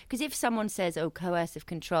that. Because if someone says, coercive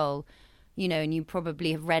control, and you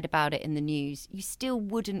probably have read about it in the news, you still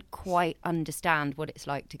wouldn't quite understand what it's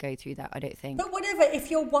like to go through that, I don't think. But whatever, if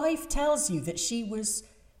your wife tells you that she was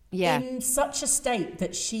in such a state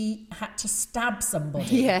that she had to stab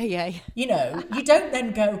somebody. Yeah. You don't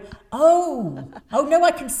then go, oh no,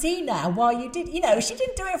 I can see now why you did. She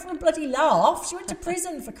didn't do it for a bloody laugh. She went to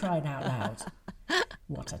prison, for crying out loud.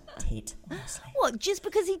 What a tit, honestly. What, just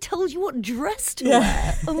because he told you what dress to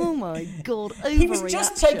wear? Oh my God, overreaction. He was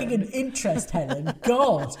just taking an interest, Helen.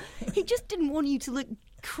 God. He just didn't want you to look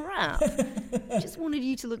crap. He just wanted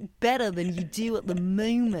you to look better than you do at the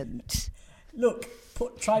moment. Look,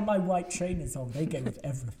 try my white trainers on. They go with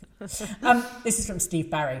everything. This is from Steve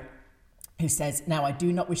Barry, who says, now I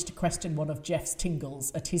do not wish to question one of Jeff's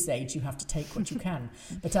tingles. At his age, you have to take what you can.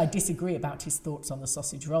 But I disagree about his thoughts on the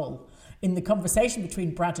sausage roll. In the conversation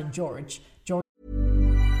between Brad and George...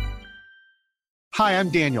 Hi, I'm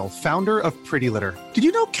Daniel, founder of Pretty Litter. Did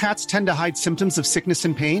you know cats tend to hide symptoms of sickness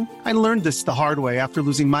and pain? I learned this the hard way after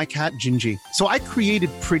losing my cat, Gingy. So I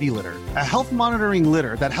created Pretty Litter, a health monitoring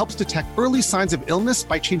litter that helps detect early signs of illness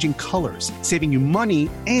by changing colors, saving you money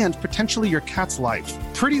and potentially your cat's life.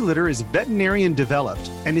 Pretty Litter is veterinarian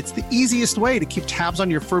developed, and it's the easiest way to keep tabs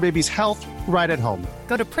on your fur baby's health right at home.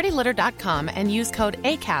 Go to prettylitter.com and use code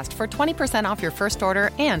ACAST for 20% off your first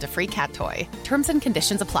order and a free cat toy. Terms and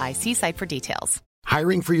conditions apply. See site for details.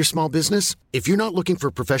 Hiring for your small business? If you're not looking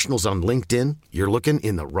for professionals on LinkedIn, you're looking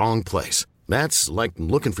in the wrong place. That's like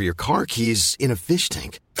looking for your car keys in a fish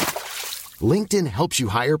tank. LinkedIn helps you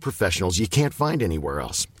hire professionals you can't find anywhere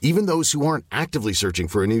else, even those who aren't actively searching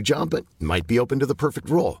for a new job but might be open to the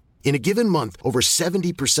perfect role. In a given month, over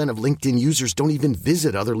 70% of LinkedIn users don't even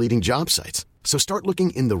visit other leading job sites. So start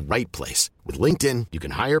looking in the right place. With LinkedIn, you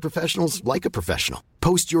can hire professionals like a professional.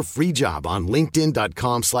 Post your free job on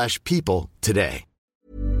linkedin.com/people today.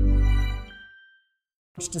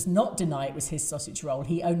 Does not deny it was his sausage roll.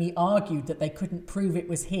 He only argued that they couldn't prove it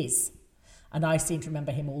was his. And I seem to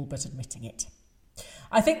remember him all but admitting it.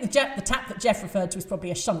 I think the tap that Jeff referred to is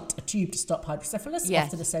probably a shunt, a tube to stop hydrocephalus,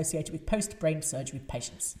 often associated with post-brain surgery with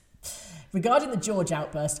patients. Regarding the George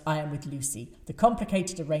outburst, I am with Lucy. The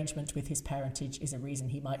complicated arrangement with his parentage is a reason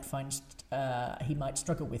he might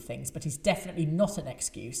struggle with things, but is definitely not an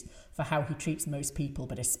excuse for how he treats most people,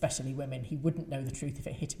 but especially women. He wouldn't know the truth if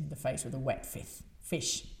it hit him in the face with a wet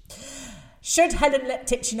fish. Should Helen let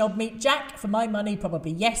Titchinob meet Jack? For my money,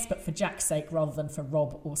 probably yes, but for Jack's sake rather than for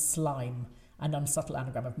Rob or Slime. An unsubtle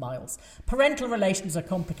anagram of Miles. Parental relations are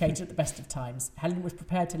complicated at the best of times. Helen was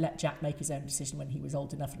prepared to let Jack make his own decision when he was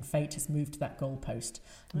old enough, and fate has moved to that goalpost.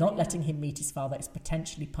 Not letting him meet his father is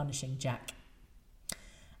potentially punishing Jack.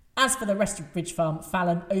 As for the rest of Bridge Farm,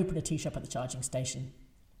 Fallon opened a tea shop at the charging station.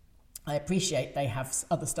 I appreciate they have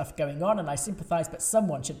other stuff going on, and I sympathise, but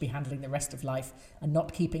someone should be handling the rest of life and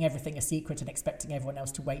not keeping everything a secret and expecting everyone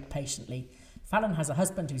else to wait patiently. Fallon has a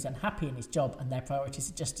husband who's unhappy in his job, and their priorities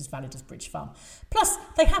are just as valid as Bridge Farm. Plus,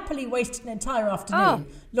 they happily wasted an entire afternoon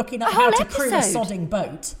looking at how to crew a sodding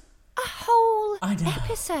boat. A whole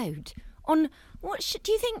episode on what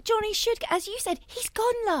do you think Johnny should... As you said, he's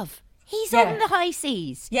gone, love. He's on the high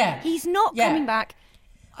seas. Yeah. He's not coming back.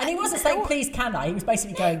 And he wasn't saying, please, can I? He was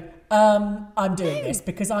basically going, I'm doing this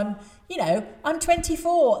because I'm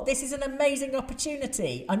 24. This is an amazing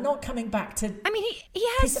opportunity. I'm not coming back to... I mean, he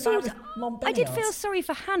has sort of... I did feel sorry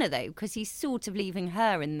for Hannah, though, because he's sort of leaving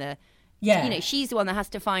her in the... Yeah. She's the one that has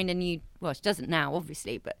to find a new... Well, she doesn't now,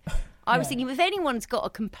 obviously, but... I was thinking, if anyone's got a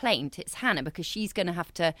complaint, it's Hannah, because she's going to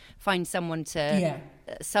have to find someone to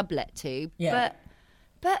sublet to. Yeah.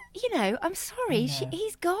 But I'm sorry,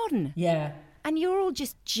 he's gone. Yeah. And you're all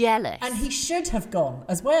just jealous. And he should have gone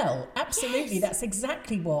as well. Absolutely. Yes. That's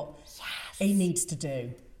exactly what he needs to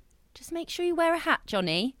do. Just make sure you wear a hat,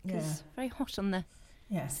 Johnny, because it's very hot on the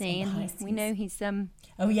scene. We know he's...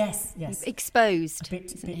 Oh, yes. He's exposed. A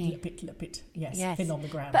bit, yes, thin on the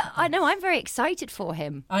ground. But I know, I'm very excited for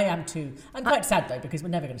him. I am too. I'm quite sad, though, because we're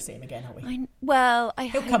never going to see him again, are we?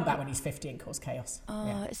 He'll come back when he's 50 and cause chaos.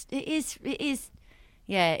 Oh, it is...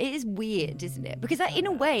 Yeah, it is weird, isn't it? Because in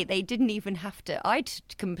a way, they didn't even have to... I'd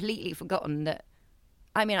completely forgotten that...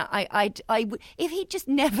 I mean, I if he'd just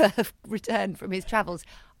never have returned from his travels,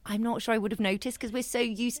 I'm not sure I would have noticed, because we're so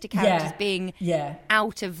used to characters being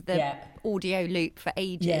out of the audio loop for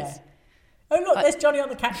ages. Yeah. Oh, look, there's Johnny on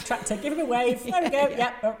the tractor. Give him a wave. There we go.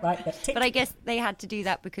 Yeah, oh, right. But I guess they had to do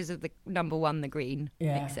that because of the number one, the green,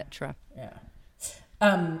 etc. Yeah.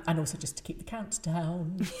 And also just to keep the count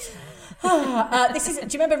down. Do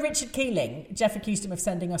you remember Richard Keeling? Jeff accused him of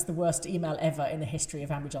sending us the worst email ever in the history of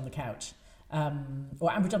Ambridge on the Couch. Or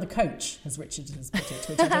Ambridge on the Coach, as Richard has put it,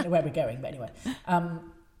 which I don't know where we're going, but anyway.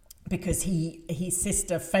 Because his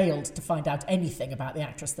sister failed to find out anything about the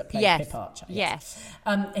actress that played Pip Archer. Yes.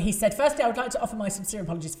 He said, firstly, I would like to offer my sincere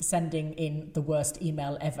apologies for sending in the worst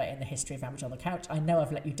email ever in the history of Ambridge on the Couch. I know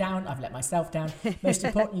I've let you down. I've let myself down. Most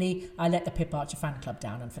importantly, I let the Pip Archer fan club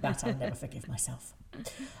down, and for that I'll never forgive myself.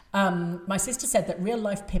 My sister said that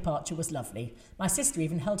real-life Pip Archer was lovely. My sister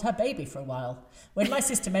even held her baby for a while. When my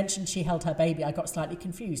sister mentioned she held her baby, I got slightly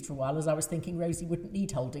confused for a while, as I was thinking Rosie wouldn't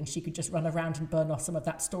need holding. She could just run around and burn off some of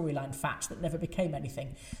that storyline fat that never became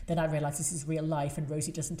anything. Then I realised this is real life and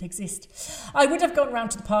Rosie doesn't exist. I would have gone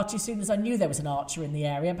round to the party as soon as I knew there was an Archer in the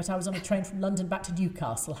area, but I was on a train from London back to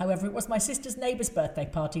Newcastle. However, it was my sister's neighbour's birthday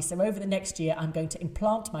party, so over the next year I'm going to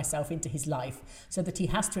implant myself into his life so that he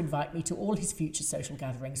has to invite me to all his future social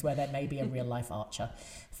gatherings where there may be a real-life Archer.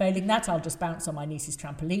 Failing that, I'll just bounce on my niece's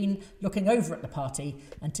trampoline, looking over at the party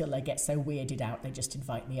until they get so weirded out they just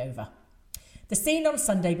invite me over. The scene on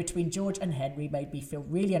Sunday between George and Henry made me feel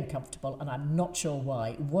really uncomfortable, and I'm not sure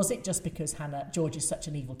why. Was it just because George is such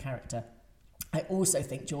an evil character? I also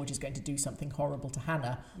think George is going to do something horrible to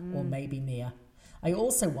Hannah, or maybe Mia. I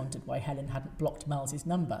also wondered why Helen hadn't blocked Miles's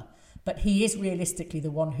number. But he is realistically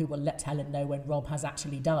the one who will let Helen know when Rob has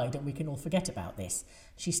actually died, and we can all forget about this.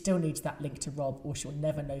 She still needs that link to Rob, or she'll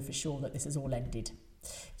never know for sure that this has all ended.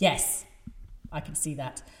 Yes, I can see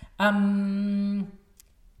that.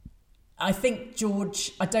 I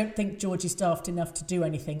don't think George is daft enough to do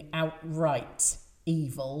anything outright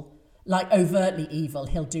evil. Like overtly evil,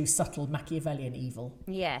 he'll do subtle Machiavellian evil.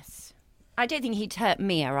 Yes. I don't think he'd hurt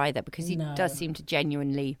Mia either, because he does seem to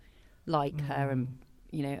genuinely like her, and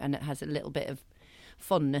and it has a little bit of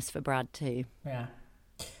fondness for Brad too. Yeah.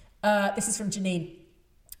 This is from Janine,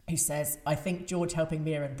 who says, I think George helping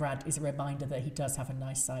Mia and Brad is a reminder that he does have a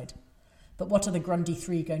nice side. But what are the Grundy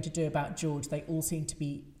three going to do about George? They all seem to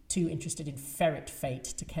be too interested in ferret fate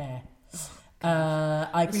to care.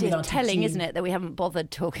 I agree with Auntie telling, Jean. isn't it, that we haven't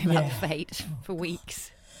bothered talking about fate for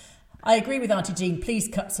weeks. I agree with Auntie Jean. Please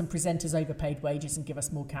cut some presenters' overpaid wages and give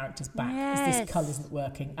us more characters back, as this cull isn't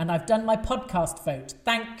working. And I've done my podcast vote.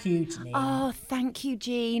 Thank you, Janine. Oh, thank you,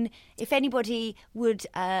 Jean. If anybody would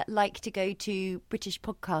like to go to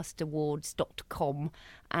BritishPodcastAwards.com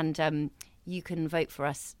and you can vote for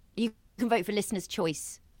us. You can vote for Listener's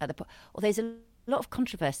Choice. There's a lot of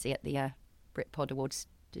controversy at the BritPod Awards.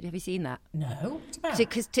 Have you seen that? No. What's about?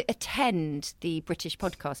 Because to attend the British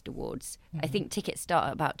Podcast Awards, I think tickets start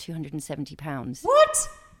at about £270. What?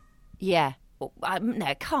 Yeah. Well, no,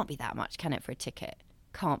 it can't be that much, can it, for a ticket?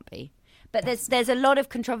 Can't be. But there's a lot of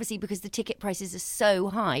controversy because the ticket prices are so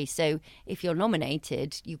high. So if you're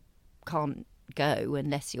nominated, you can't go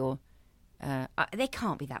unless you're... they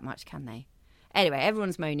can't be that much, can they? Anyway,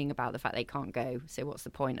 everyone's moaning about the fact they can't go. So what's the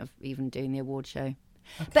point of even doing the award show?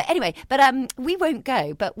 Okay. But anyway, we won't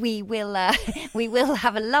go, but we will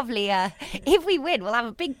have a lovely, if we win, we'll have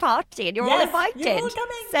a big party and you're all invited. You're all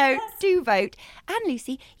coming. So do vote. And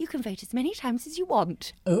Lucy, you can vote as many times as you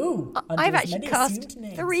want. Oh, I've actually cast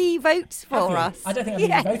 3 votes for us. I don't think I've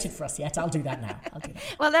even voted for us yet. I'll do that now.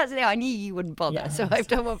 Well, that's it. I knew you wouldn't bother, so I've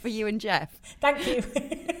done one for you and Jeff. Thank you.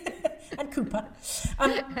 And Cooper.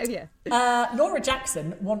 Laura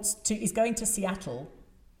Jackson is going to Seattle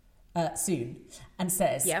soon, and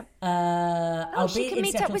says, I'll be in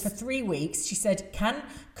Seattle for 3 weeks. She said,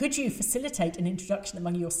 could you facilitate an introduction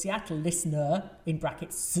among your Seattle listener, in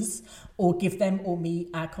brackets, or give them or me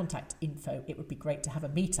our contact info? It would be great to have a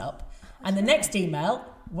meetup. And the next email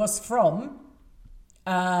was from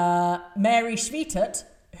Mary Schwietert,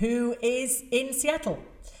 who is in Seattle.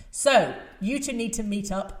 So you two need to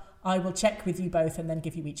meet up. I will check with you both and then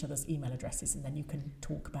give you each other's email addresses, and then you can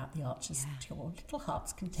talk about the Archers to your little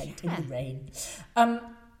heart's content in the rain.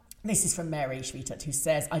 This is from Mary Schwietert, who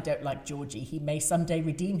says, I don't like Georgie. He may someday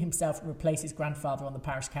redeem himself and replace his grandfather on the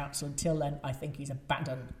parish council. Until then, I think he's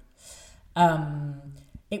abandoned.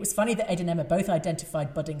 It was funny that Ed and Emma both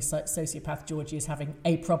identified budding sociopath Georgie as having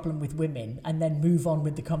a problem with women and then move on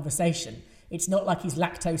with the conversation. It's not like he's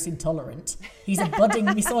lactose intolerant. He's a budding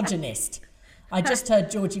misogynist. I just heard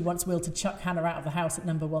Georgie wants Will to chuck Hannah out of the house at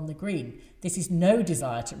number 1 The Green. This is no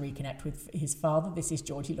desire to reconnect with his father. This is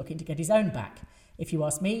Georgie looking to get his own back. If you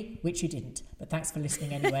ask me, which you didn't. But thanks for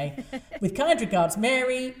listening anyway. With kind regards,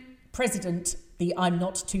 Mary, President, the I'm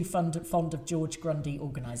Not Too Fond of George Grundy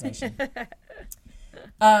organisation.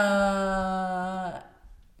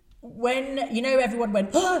 When, everyone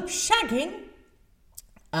went, shagging?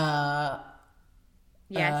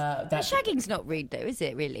 Yes. But shagging's not rude, though, is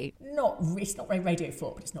it, really? It's not Radio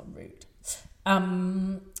 4, but it's not rude.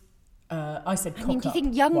 I said cock up. Do you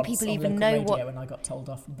think young people even know radio, what... And I got told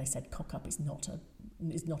off, and they said cock up is not a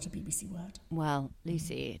BBC word. Well,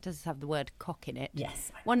 Lucy, it does have the word cock in it.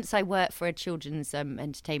 Yes. Once I worked for a children's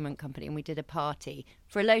entertainment company, and we did a party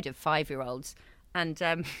for a load of 5-year-olds, and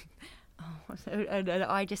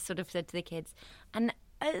I just sort of said to the kids, and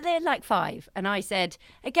they're like 5, and I said,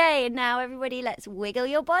 okay, and now everybody let's wiggle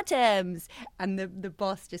your bottoms. And the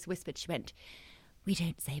boss just whispered, she went, we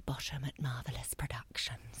don't say bottom at Marvellous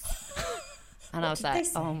Productions. And I was like,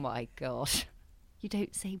 oh my God, you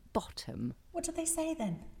don't say bottom? What did they say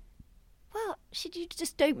then? Well, you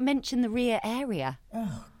just don't mention the rear area.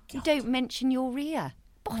 Oh, God. You don't mention your rear.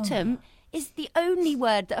 Bottom is the only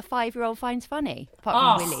word that a 5-year-old finds funny,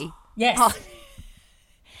 apart from Willie. Yes. Oh.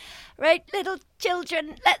 Right, little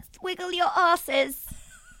children, let's wiggle your arses.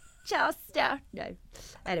 Just, no.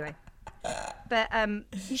 Anyway. But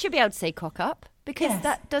you should be able to say cock up, because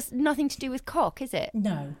that does nothing to do with cock, is it?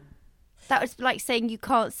 No. That was like saying you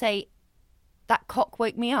can't say, that cock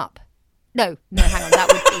woke me up. No, hang on,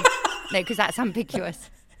 that would be... No, because that's ambiguous.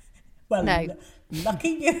 Well, no. Lucky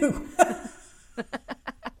you.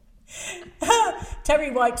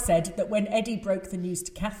 Terry White said that when Eddie broke the news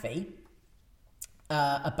to Kathy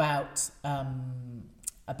about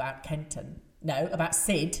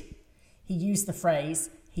Sid, he used the phrase,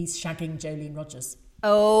 he's shagging Jolene Rogers.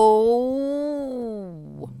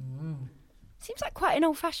 Oh. Seems like quite an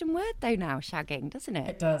old-fashioned word, though, now, shagging, doesn't it?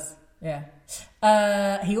 It does, yeah.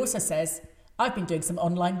 He also says, I've been doing some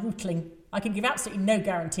online rootling. I can give absolutely no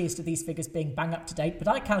guarantees to these figures being bang up to date, but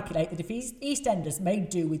I calculate that if EastEnders made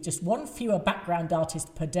do with just one fewer background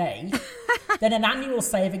artist per day, then an annual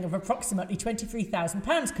saving of approximately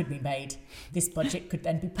 £23,000 could be made. This budget could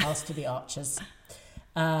then be passed to the Archers,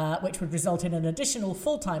 which would result in an additional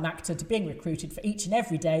full-time actor to being recruited for each and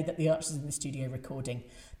every day that the Archers are in the studio recording.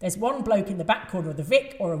 There's one bloke in the back corner of the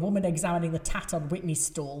Vic or a woman examining the tat on Whitney's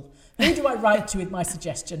stall. Who do I write to with my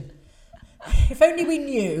suggestion? If only we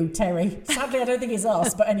knew, Terry. Sadly, I don't think he's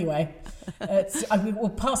asked, but anyway. We'll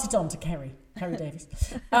pass it on to Kerry Davies.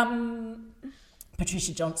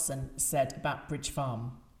 Patricia Johnson said about Bridge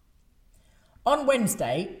Farm. On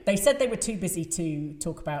Wednesday, they said they were too busy to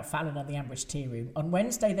talk about Fallon and the Ambridge Tea Room. On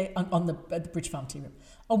Wednesday, on the Bridge Farm Tea Room.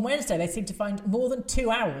 On Wednesday, they seemed to find more than 2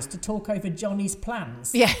 hours to talk over Johnny's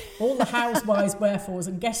plans. Yeah. All the hows, whys, wherefores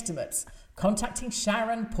and guesstimates. Contacting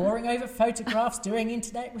Sharon, poring over photographs, doing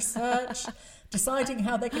internet research, deciding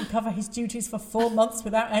how they can cover his duties for 4 months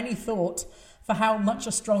without any thought for how much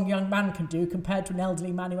a strong young man can do compared to an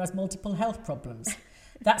elderly man who has multiple health problems.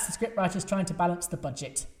 That's the scriptwriters trying to balance the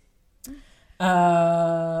budget.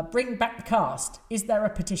 Bring back the cast. Is there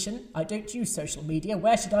a petition? I don't use social media.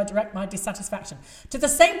 Where should I direct my dissatisfaction? To the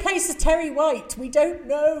same place as Terry White. We don't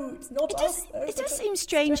know. It's not us. It does seem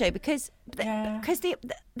strange, though, because the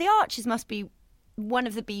Archers must be one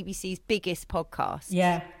of the BBC's biggest podcasts.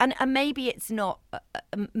 Yeah. And maybe it's not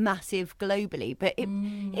massive globally, but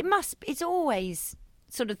it must. It's always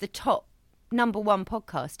sort of the top number one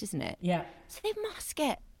podcast, isn't it? Yeah. So they must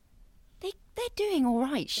get. They're doing all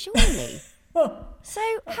right, surely. So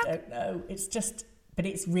I don't know. It's just, but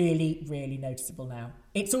it's really, really noticeable now.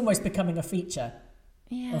 It's almost becoming a feature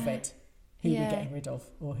of it. Who we're getting rid of,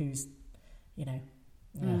 or who's, I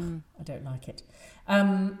don't like it.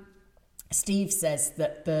 Steve says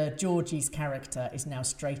that the Georgie's character is now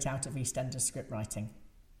straight out of EastEnders script writing.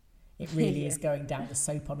 It really is going down the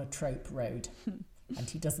soap on a trope road, and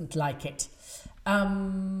he doesn't like it.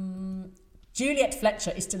 Juliet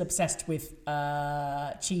Fletcher is still obsessed with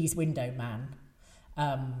Cheese Window Man,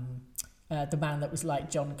 the man that was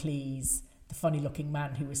like John Cleese, the funny-looking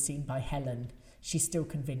man who was seen by Helen. She's still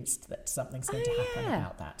convinced that something's going to happen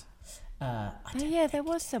about that. There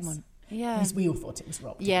was someone. Yeah, because we all thought it was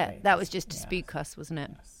Rob. Yeah, that was just to spook us, wasn't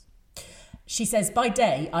it? Yes. She says, by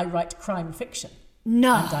day, I write crime fiction.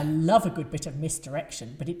 No. And I love a good bit of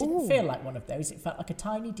misdirection, but it didn't feel like one of those. It felt like a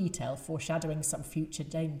tiny detail foreshadowing some future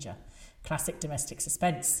danger. Classic domestic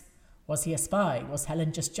suspense. Was he a spy? Was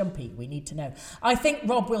Helen just jumpy? We need to know. I think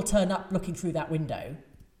Rob will turn up looking through that window.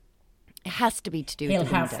 It has to be to do with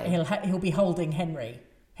the window. He'll be holding Henry.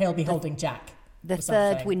 He'll be holding Jack. The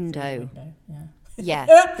third window. Yeah.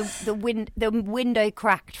 The window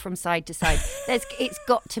cracked from side to side. It's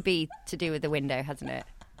got to be to do with the window, hasn't it?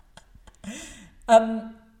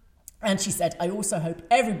 And she said, I also hope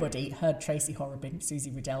everybody heard Tracy Horrobin, Susie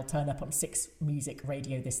Riddell, turn up on 6 Music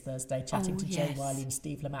Radio this Thursday, chatting to Joe Wiley and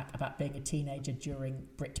Steve Lamacq about being a teenager during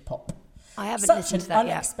Britpop. I haven't Such listened an to that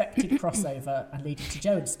unexpected crossover, and leading to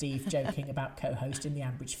Joe and Steve joking about co-hosting the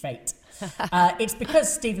Ambridge Fate. It's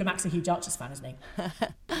because Steve Lamacq's a huge Archers fan, isn't he?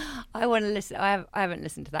 I want to listen. I haven't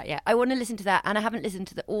listened to that yet. I want to listen to that, and I haven't listened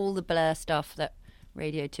to all the Blur stuff that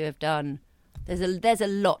Radio 2 have done. There's a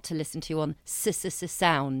lot to listen to on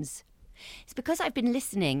Sounds. It's because I've been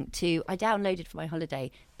listening to. I downloaded for my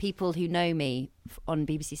holiday People Who Know Me on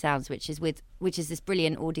BBC Sounds, which is this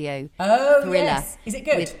brilliant audio thriller. Yes. Is it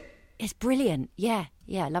good? It's brilliant. Yeah,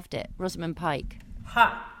 I loved it. Rosamund Pike.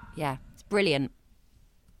 Ha. Yeah, it's brilliant.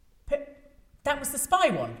 That was the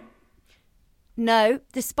spy one? No,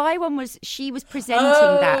 the spy one was, she was presenting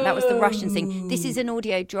that. That was the Russian thing. This is an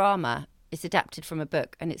audio drama. It's adapted from a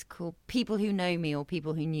book, and it's called People Who Know Me or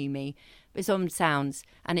People Who Knew Me. It's on Sounds,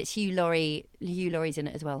 and it's Hugh Laurie. Hugh Laurie's in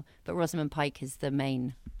it as well, but Rosamund Pike is the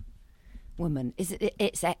main woman.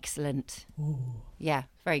 It's excellent. Ooh. Yeah,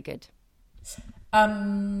 very good.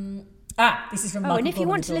 This is from Michael and if you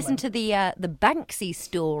want to listen to the Banksy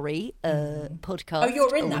story podcast. Oh,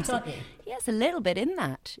 you're in that, aren't you? Yes, a little bit in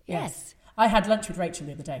that. Yes. I had lunch with Rachel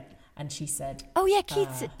the other day, and she said... Oh, yeah,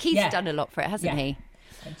 Keith's done a lot for it, hasn't he?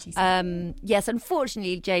 And she said, yes,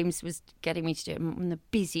 unfortunately, James was getting me to do it on the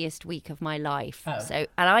busiest week of my life. Oh. So,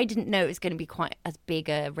 and I didn't know it was going to be quite as big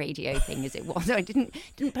a radio thing as it was. I didn't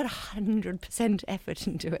put 100% effort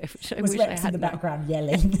into it, which I was wish I Rex had in the now. background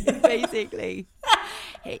yelling. Basically.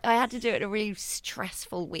 I had to do it in a really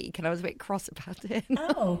stressful week and I was a bit cross about it.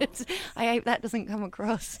 Oh. I hope that doesn't come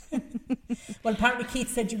across. Well, apparently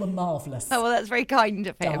Keith said you were marvellous. Oh, well, that's very kind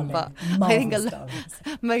of him, Darling. but I think Marvellous,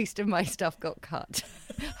 most of my stuff got cut,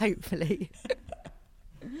 hopefully.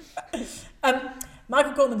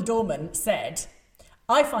 Michael Gorman, the doorman, said,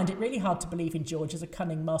 I find it really hard to believe in George as a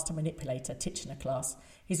cunning master manipulator, Titchener class.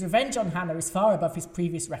 His revenge on Hannah is far above his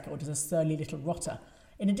previous record as a surly little rotter.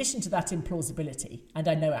 In addition to that implausibility, and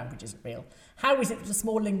I know Ambridge isn't real, how is it that a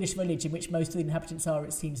small English village in which most of the inhabitants are,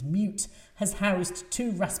 it seems, mute, has housed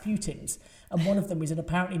 2 Rasputins, and one of them is an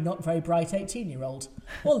apparently not very bright 18-year-old?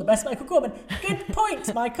 All the best, Michael Gorman. Good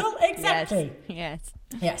point, Michael. Exactly. Yes.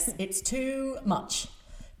 Yes, it's too much.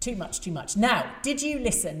 Too much. Now, did you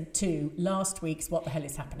listen to last week's What the Hell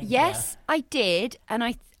is Happening Yes, I did, and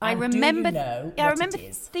I And remember. do you know I what remember it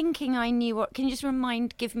is? thinking I knew what. Can you just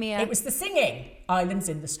give me a? It was the singing, Islands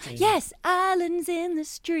in the Stream. Yes, Islands in the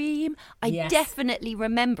Stream. I Yes. definitely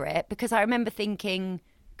remember it because I remember thinking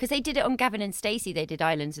because they did it on Gavin and Stacey. They did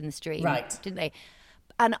Islands in the Stream, Right. Didn't they?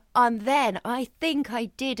 And then I think I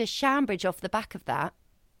did a Shambridge off the back of that,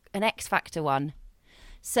 an X Factor one.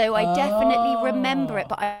 So I definitely remember it,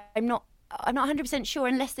 but I'm not 100% sure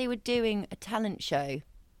unless they were doing a talent show.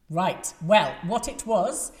 Right. Well, what it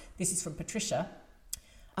was, this is from Patricia.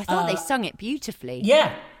 I thought they sung it beautifully.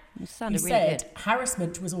 Yeah. It He sounded really said good.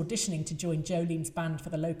 Harassment was auditioning to join Jolene's band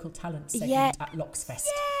for the local talent segment Yeah. at Locksfest.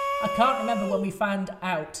 I can't remember when we found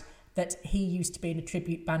out that he used to be in a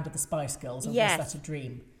tribute band of the Spice Girls, or Yes. was that a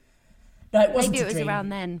dream? No, it wasn't Maybe it a was dream. around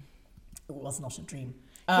then. It was not a dream.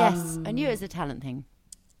 Yes, I knew it was a talent thing.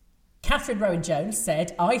 Catherine Rowan-Jones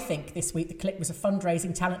said, I think this week the clip was a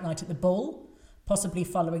fundraising talent night at the Bull, possibly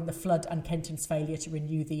following the flood and Kenton's failure to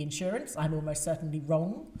renew the insurance. I'm almost certainly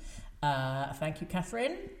wrong. Thank you,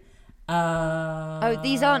 Catherine.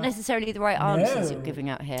 These aren't necessarily the right answers no. you're giving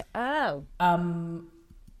out here. Oh.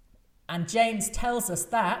 And James tells us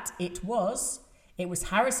that it was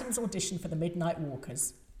Harrison's audition for the Midnight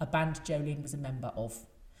Walkers, a band Jolene was a member of.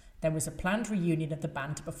 There was a planned reunion of the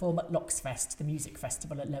band to perform at Locksfest, the music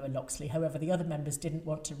festival at Lower Loxley. However, the other members didn't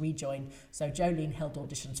want to rejoin, so Jolene held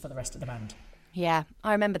auditions for the rest of the band. Yeah,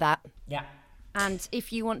 I remember that. Yeah. And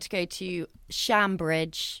if you want to go to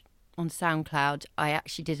Shambridge on SoundCloud, I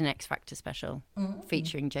actually did an X Factor special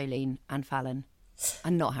featuring Jolene and Fallon.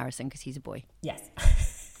 And not Harrison, because he's a boy. Yes.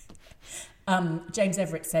 James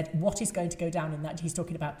Everett said, what is going to go down in that? He's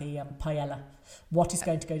talking about the paella. What is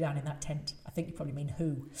going to go down in that tent? I think you probably mean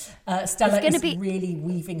who. Stella is really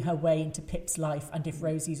weaving her way into Pip's life, and if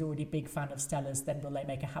Rosie's already a big fan of Stella's, then will they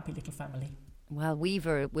make a happy little family? Well,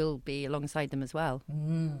 Weaver will be alongside them as well.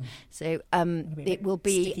 So It'll it will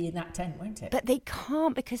be... sticky in that tent, won't it? But they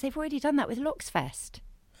can't because they've already done that with Locksfest.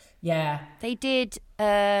 Yeah. They did.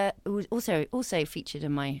 It was also featured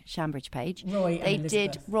on my Shambridge page. Roy and they Elizabeth.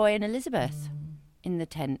 did Roy and Elizabeth in the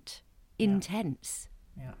tent. Intense.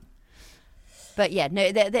 Yeah. But yeah,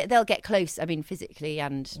 no, they'll get close. I mean, physically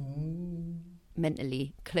and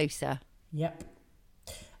mentally closer. Yep.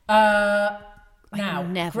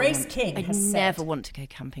 Now, Grace King I'd has never said... want to go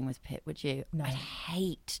camping with Pip, would you? No. I'd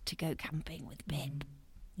hate to go camping with Pip.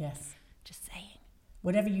 Yes. Just saying.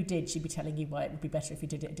 Whatever you did, she'd be telling you why it would be better if you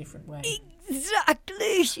did it a different way.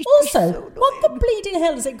 Exactly. She'd be Also, so what the annoying. bleeding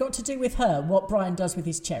hell has it got to do with her, what Brian does with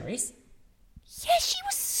his cherries? Yeah, she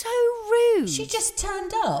was so rude. She just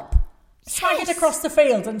turned up, swaggered across the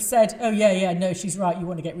field and said, oh, yeah, no, she's right, you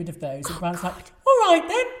want to get rid of those. And Brian's like, all right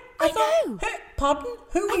then. I thought, know. Pardon?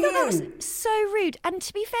 Who are I thought that you? was so rude. And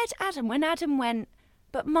to be fair to Adam, when Adam went,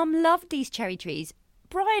 but Mum loved these cherry trees,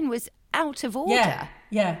 Brian was out of order.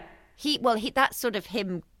 Yeah. That's sort of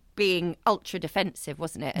him being ultra defensive,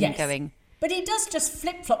 wasn't it? And Yes. going, But he does just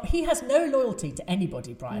flip-flop. He has no loyalty to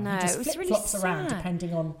anybody, Brian. No, he just it was really flip-flops around sad.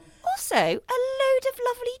 depending on... also, a load of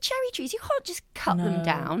lovely cherry trees. You can't just cut them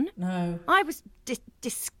down. No. I was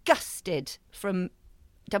disgusted from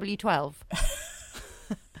W12.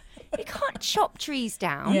 You can't chop trees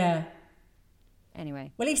down. Yeah.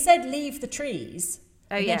 Anyway. Well, he said leave the trees.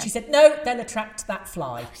 Oh, and yeah. then she said, no, they'll attract that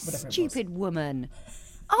fly. Whatever Stupid woman.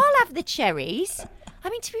 I'll have the cherries. I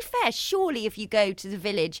mean, to be fair, surely if you go to the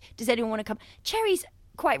village, does anyone want to come? Cherries,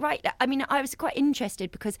 quite right. I mean, I was quite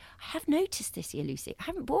interested because I have noticed this year, Lucy. I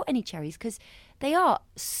haven't bought any cherries because they are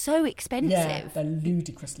so expensive. Yeah, they're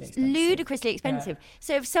ludicrously expensive. Ludicrously expensive.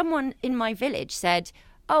 So if someone in my village said,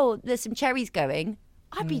 oh, there's some cherries going,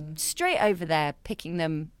 I'd be straight over there picking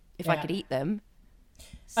them if I could eat them.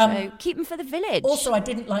 So keep them for the village. Also, I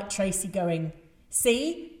didn't like Tracy going,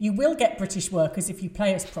 see, you will get British workers if you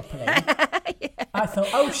play us properly. I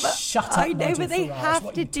thought, shut up, I know, Nigel but they Farage, have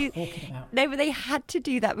what to are you do. talking about? No, but they had to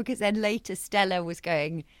do that because then later Stella was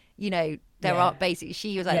going, there aren't basically.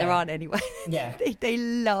 She was like, there aren't anyway. Yeah. they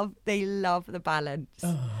love the balance.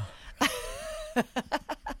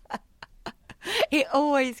 It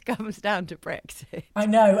always comes down to Brexit. I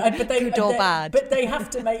know, but good or bad. But they have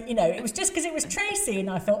to make, it was just because it was Tracy, and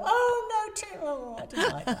I thought, I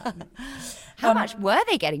didn't like that. How much were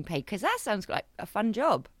they getting paid? Because that sounds like a fun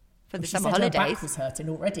job for the summer holidays. Her back was hurting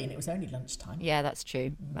already, and it was only lunchtime. Yeah, that's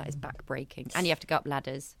true. That is back-breaking. And you have to go up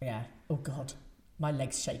ladders. Yeah. Oh, God. My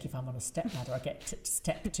legs shake if I'm on a step ladder. I get to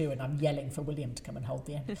step 2 and I'm yelling for William to come and hold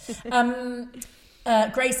the end.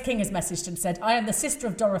 Grace King has messaged and said, I am the sister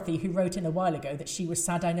of Dorothy who wrote in a while ago that she was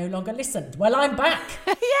sad I no longer listened. Well, I'm back.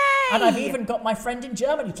 Yay! And I've even got my friend in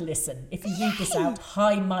Germany to listen. If you read this out,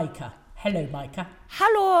 hi, Micah. Hello, Micah.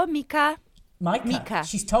 Hello, Mika. Micah.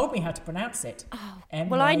 She's told me how to pronounce it. Oh,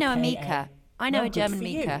 well, I know a Mika. I know a German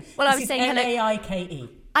Mika. Well, I was saying hello. M-A-I-K-E.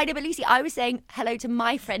 I know, but Lucy, I was saying hello to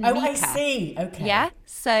my friend Mika. Oh, I see. Okay. Yeah?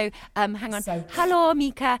 So, hang on. So- Hello,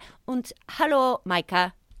 Mika. Und hallo,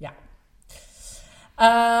 Micah. Yeah.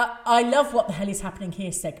 I love What the Hell is Happening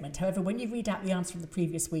Here segment. However, when you read out the answer from the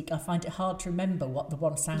previous week, I find it hard to remember what the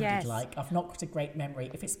one sounded like. I've not got a great memory.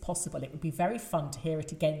 If it's possible, it would be very fun to hear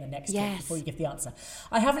it again the next week before you give the answer.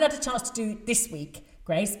 I haven't had a chance to do this week,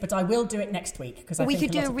 Grace, but I will do it next week because I think we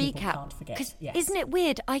could a do lot a of people recap. can't forget. Yes. Isn't it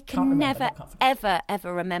weird? I Can't remember, never, can't forget.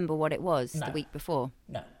 ever remember what it was the week before.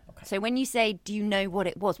 No. Okay. So when you say, do you know what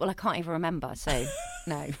it was? Well, I can't even remember, so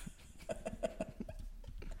no.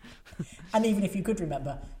 And even if you could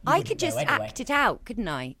remember, I could just act it out, couldn't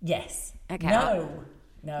I? Yes. Okay. No.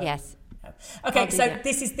 Yes. No. Okay, so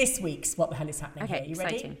this is this week's What the Hell is Happening Here. You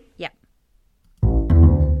exciting. ready? Yeah.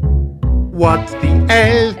 What the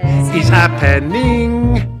hell is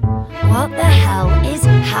happening? What the hell is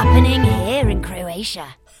happening here in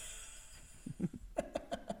Croatia?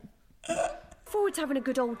 Forward to having a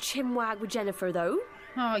good old chinwag with Jennifer, though.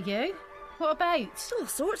 Are you? What about? All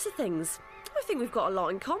sorts of things. I think we've got a lot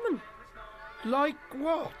in common. Like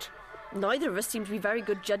what? Neither of us seem to be very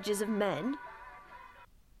good judges of men.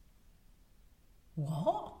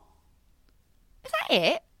 What? Is that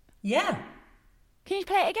it? Yeah. Can you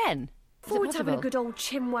play it again? Forward to having a good old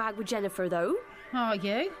chinwag with Jennifer, though. Are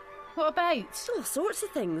you? What about? All sorts of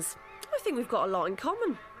things. I think we've got a lot in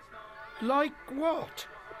common. Like what?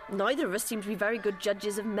 Neither of us seem to be very good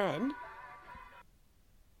judges of men.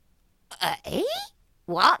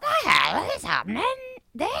 What the hell is happening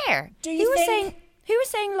there? Do you think... Who was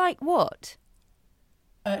saying like what?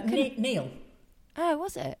 Neil. Oh,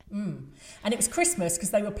 was it? And it was Christmas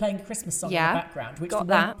because they were playing a Christmas song in the background, which got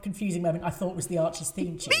the one that. confusing moment I thought was the Archers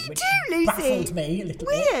theme tune, Me which too, Lucy. baffled me a little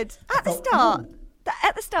Weird. bit. At the start.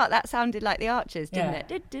 At the start, that sounded like the Archers,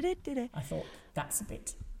 didn't Yeah. it? I thought that's a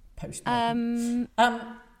bit post.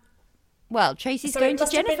 Well, Tracy's So going it to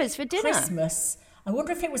must have been Jennifer's for dinner. Christmas. I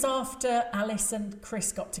wonder if it was after Alice and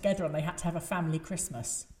Chris got together and they had to have a family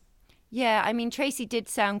Christmas. Yeah, I mean, Tracy did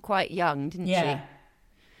sound quite young, didn't Yeah. she?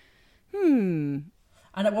 And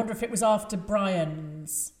I wonder if it was after Brian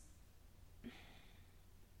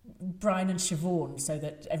and Siobhan, so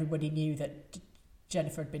that everybody knew that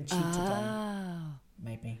Jennifer had been cheated on.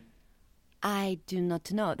 Maybe. I do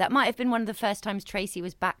not know. That might have been one of the first times Tracy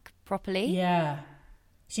was back properly. Yeah.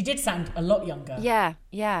 She did sound a lot younger. Yeah.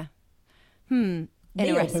 Neil,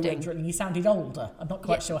 Interesting. bewilderingly, he sounded older. I'm not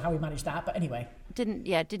quite sure how he managed that, but anyway.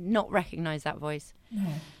 Did not recognise that voice. No.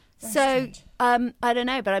 So, strange. I don't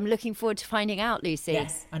know, but I'm looking forward to finding out, Lucy.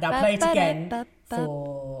 Yes, and I'll play it again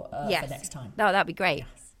for next time. Oh, that'd be great.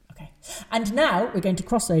 Yes. Okay. And now we're going to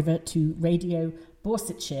cross over to Radio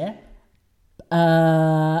Borsetshire.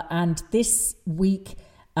 And this week,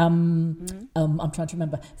 I'm trying to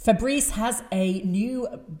remember. Fabrice has a new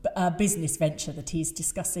business venture that he's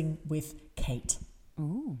discussing with Kate.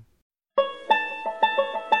 Ooh.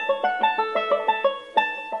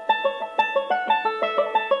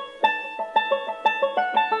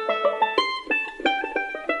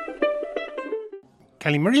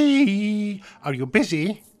 Kelly Marie, are you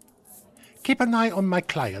busy? Keep an eye on my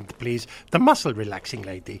client, please, the muscle relaxing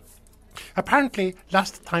lady. Apparently,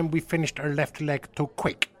 last time we finished her left leg too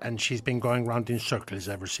quick, and she's been going round in circles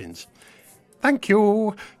ever since. Thank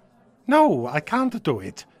you. No, I can't do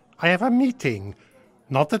it. I have a meeting.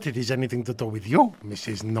 Not that it is anything to do with you,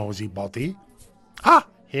 Mrs. Nosybody. Ah,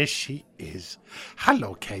 here she is.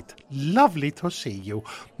 Hello, Kate. Lovely to see you.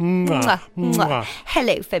 Mwah, mwah.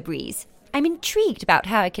 Hello, Fabrice. I'm intrigued about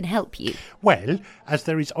how I can help you. Well, as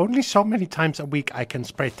there is only so many times a week I can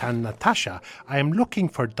spray tan Natasha, I am looking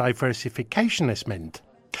for diversification as meant.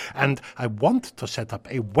 And I want to set up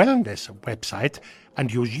a wellness website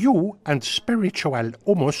and use you and Spiritual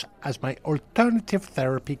Hummus as my alternative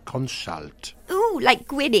therapy consult. Ooh, like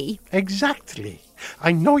Gwynnie. Exactly.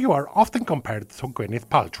 I know you are often compared to Gwyneth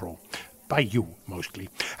Paltrow. By you, mostly.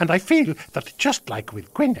 And I feel that just like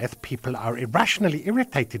with Gwyneth, people are irrationally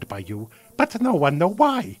irritated by you, but no one knows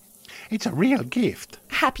why. It's a real gift.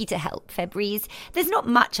 Happy to help, Febreze. There's not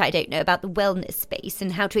much I don't know about the wellness space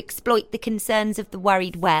and how to exploit the concerns of the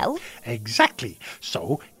worried well. Exactly.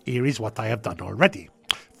 So, here is what I have done already.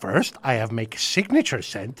 First, I have made signature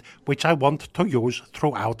scent, which I want to use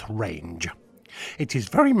throughout range. It is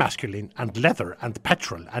very masculine and leather and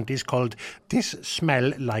petrol and is called This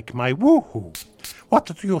Smell Like My Woohoo. What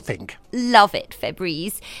do you think? Love it,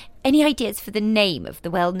 Febreze. Any ideas for the name of the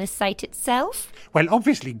wellness site itself? Well,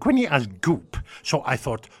 obviously, Gwynnie has goop, so I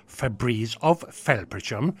thought Febreze of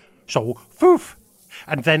Felpersham, so Foof.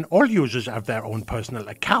 And then all users have their own personal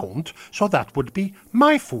account, so that would be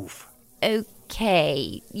my Foof.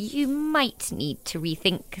 Okay, you might need to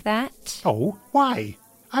rethink that. Oh, why?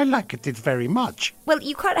 I liked it very much. Well,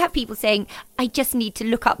 you can't have people saying, I just need to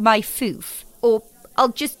look up my Foof, or I'll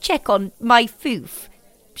just check on my Foof.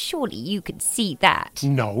 Surely you can see that.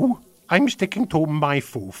 No, I'm sticking to my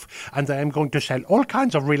Foof, and I am going to sell all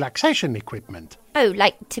kinds of relaxation equipment. Oh,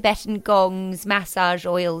 like Tibetan gongs, massage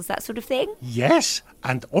oils, that sort of thing? Yes,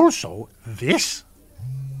 and also this.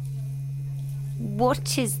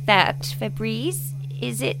 What is that, Febreze?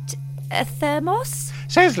 Is it a thermos?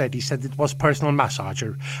 Sales lady said it was personal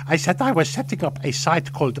massager. I said I was setting up a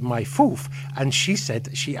site called My Foof, and she said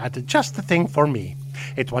she had just the thing for me.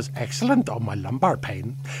 It was excellent on my lumbar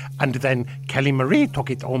pain, and then Kelly Marie took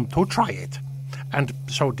it home to try it. And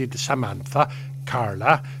so did Samantha,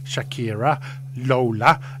 Carla, Shakira,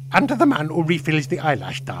 Lola, and the man who refills the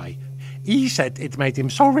eyelash dye. He said it made him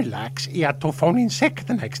so relaxed he had to phone in sick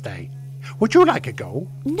the next day. Would you like a go?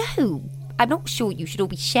 No, I'm not sure you should all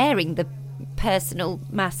be sharing the personal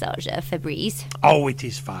massager, Febreze. Oh, it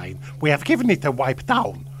is fine. We have given it a wipe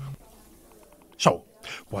down. So,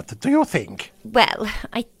 what do you think? Well,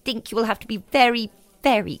 I think you will have to be very,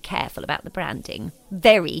 very careful about the branding.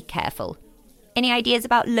 Very careful. Any ideas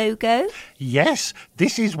about logo? Yes,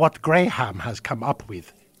 this is what Graham has come up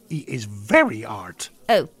with. He is very art.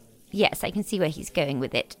 Oh, yes, I can see where he's going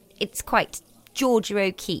with it. It's quite Georgia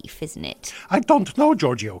O'Keeffe, isn't it? I don't know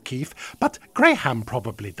Georgia O'Keeffe, but Graham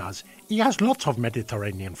probably does. He has lots of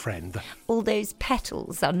Mediterranean friends. All those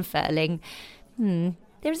petals unfurling.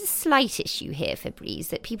 There is a slight issue here, Febreze,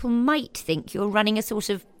 that people might think you're running a sort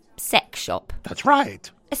of sex shop. That's right.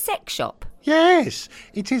 A sex shop? Yes,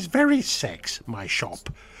 it is very sex, my shop.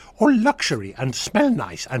 All luxury and smell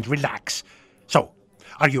nice and relax. So,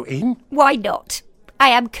 are you in? Why not? I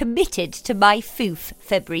am committed to my Foof,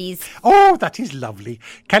 Febreze. Oh, that is lovely.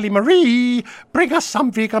 Kelly Marie, bring us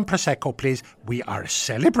some vegan Prosecco, please. We are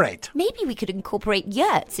celebrate. Maybe we could incorporate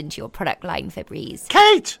yurts into your product line, Febreze.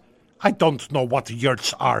 Kate! I don't know what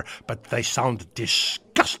yurts are, but they sound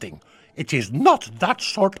disgusting. It is not that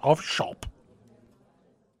sort of shop.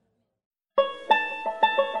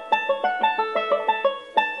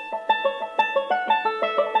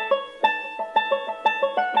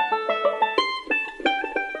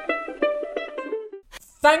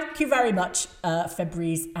 Thank you very much,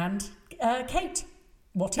 Febreze and Kate.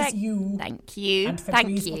 What is you? Thank you. And Febreze,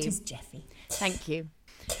 Thank you. What is Jeffy? Thank you.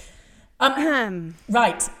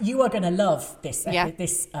 Right, you are going to love this Yeah.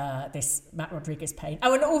 this Matt Rodriguez Payne.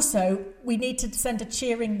 Oh, and also we need to send a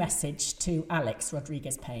cheering message to Alex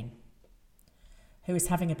Rodriguez Payne, who is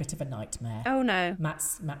having a bit of a nightmare. Oh no,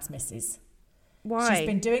 Matt's missus. why? She's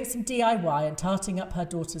been doing some DIY and tarting up her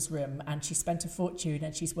daughter's room, and she spent a fortune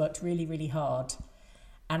and she's worked really, really hard.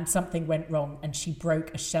 And something went wrong, and she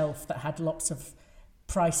broke a shelf that had lots of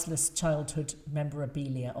priceless childhood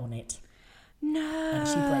memorabilia on it. No. And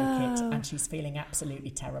she broke it, and she's feeling absolutely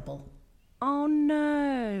terrible. Oh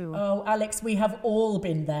no. Oh, Alex, we have all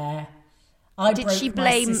been there. I Did broke she my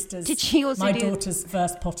blame- sister's, did she also my do- daughter's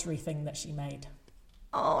first pottery thing that she made.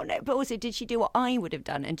 Oh no, but also did she do what I would have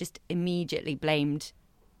done and just immediately blamed...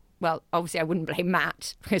 Well, obviously I wouldn't blame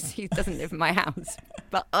Matt because he doesn't live in my house,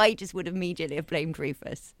 but I just would immediately have blamed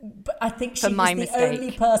Rufus. But I think she For was my the mistake.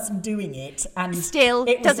 only person doing it, and Still,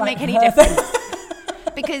 it was doesn't like make any her difference.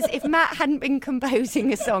 Because if Matt hadn't been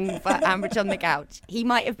composing a song for Ambridge on the Couch, he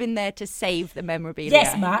might have been there to save the memorabilia.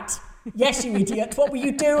 Yes, Matt. Yes, you idiot. What were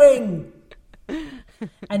you doing?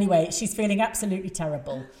 Anyway, she's feeling absolutely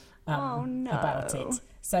terrible about it.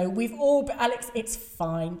 So Alex, it's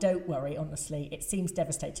fine. Don't worry, honestly. It seems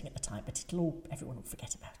devastating at the time, but everyone will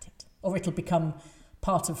forget about it. Or it'll become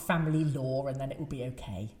part of family lore and then it will be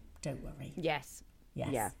okay. Don't worry. Yes.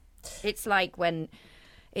 Yeah. It's like when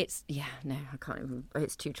it's... Yeah, no, I can't even...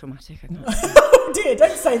 It's too traumatic. I can't. Oh dear,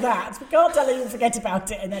 don't say that. We can't tell you to forget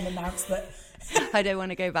about it and then announce that... I don't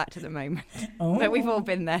want to go back to the moment. But we've all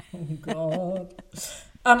been there. Oh, God.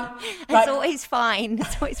 It's always fine.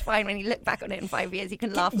 It's always fine when you look back on it in 5 years. You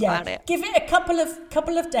can laugh about it. Give it a couple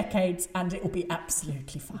of decades and it will be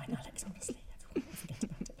absolutely fine, Alex, honestly. Everyone will forget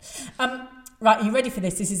about it. Right, are you ready for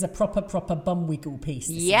this? This is a proper bum wiggle piece.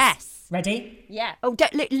 Yes. Ready? Yeah. Oh,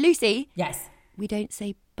 look, Lucy. Yes. We don't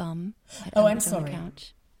say bum. I'm sorry.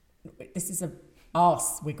 This is a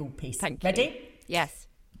arse wiggle piece. Thank you. Ready? Yes.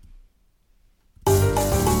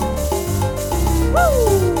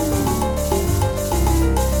 Woo!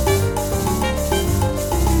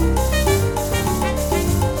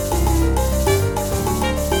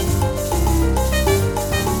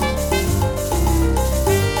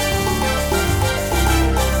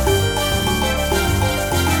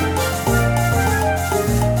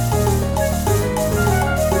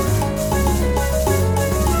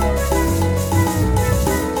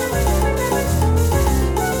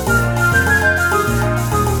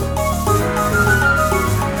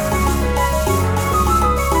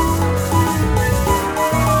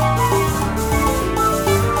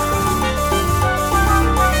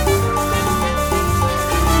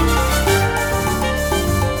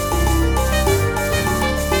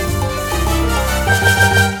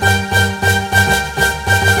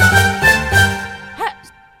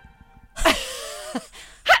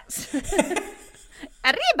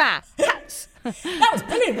 Arriba! That was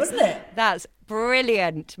brilliant, wasn't it? That's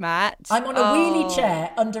brilliant, Matt. I'm on a wheelie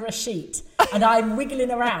chair under a sheet and I'm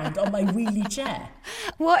wiggling around on my wheelie chair.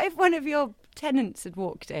 What if one of your tenants had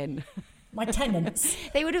walked in? My tenants?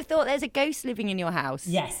 They would have thought there's a ghost living in your house.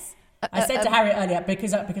 Yes. I said to Harriet earlier,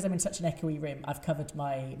 because I'm in such an echoey room, I've covered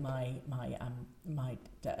my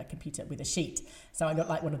computer with a sheet, so I look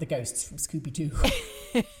like one of the ghosts from Scooby-Doo,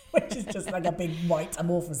 which is just like a big white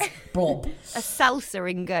amorphous blob. A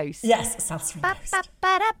salsa-ing ghost. Yes, a salsa-ing ghost.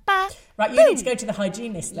 Right, you need to go to the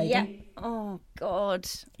hygienist, lady. Yeah. Oh, God.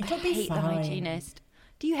 It'll I be hate fine. the hygienist.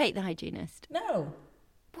 Do you hate the hygienist? No.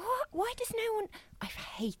 What? Why does no one... I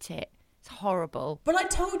hate it. It's horrible. But I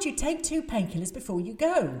told you, take 2 painkillers before you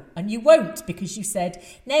go. And you won't because you said,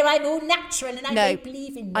 no, I'm all natural and I don't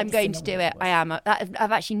believe in medicine. I'm going to do it. I am.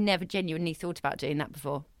 I've actually never genuinely thought about doing that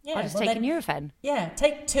before. Yeah, I'll just take a Nurofen. Yeah,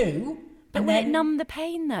 take 2. But will it numb the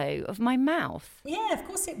pain, though, of my mouth? Yeah, of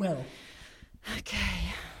course it will.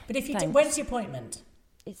 Okay. But if you when's the appointment?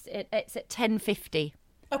 It's at 10:50.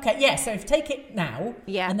 Okay, yeah, so if take it now,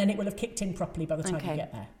 yeah, and then it will have kicked in properly by the time you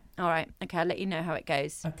get there. All right, okay, I'll let you know how it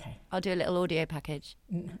goes. Okay. I'll do a little audio package.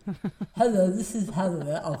 Hello, this is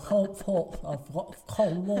Harriet. I can't talk. I've got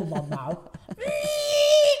cold in my mouth.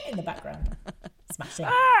 In the background. Smashing.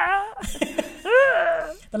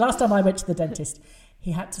 The last time I went to the dentist,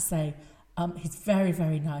 he had to say, he's very,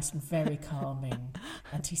 very nice and very calming.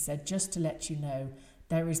 And he said, just to let you know,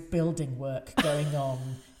 there is building work going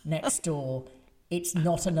on next door. It's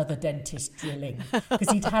not another dentist drilling. Because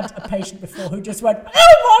he'd had a patient before who just went,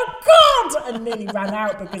 oh my God! And nearly ran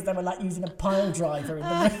out because they were like using a pile driver in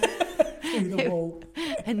the through the wall.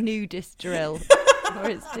 A nudist drill for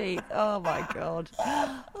his teeth. Oh my God.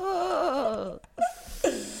 Oh.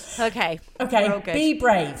 Okay. Okay, we're all good. Be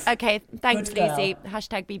brave. Okay, thanks, Good girl.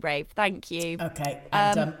 Lucy. # be brave. Thank you. Okay,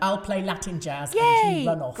 and I'll play Latin jazz yay! and you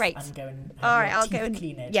run off Great. and go and have all your right, I'll teeth go and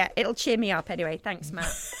cleaned. yeah, it'll cheer me up anyway. Thanks,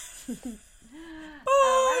 Matt.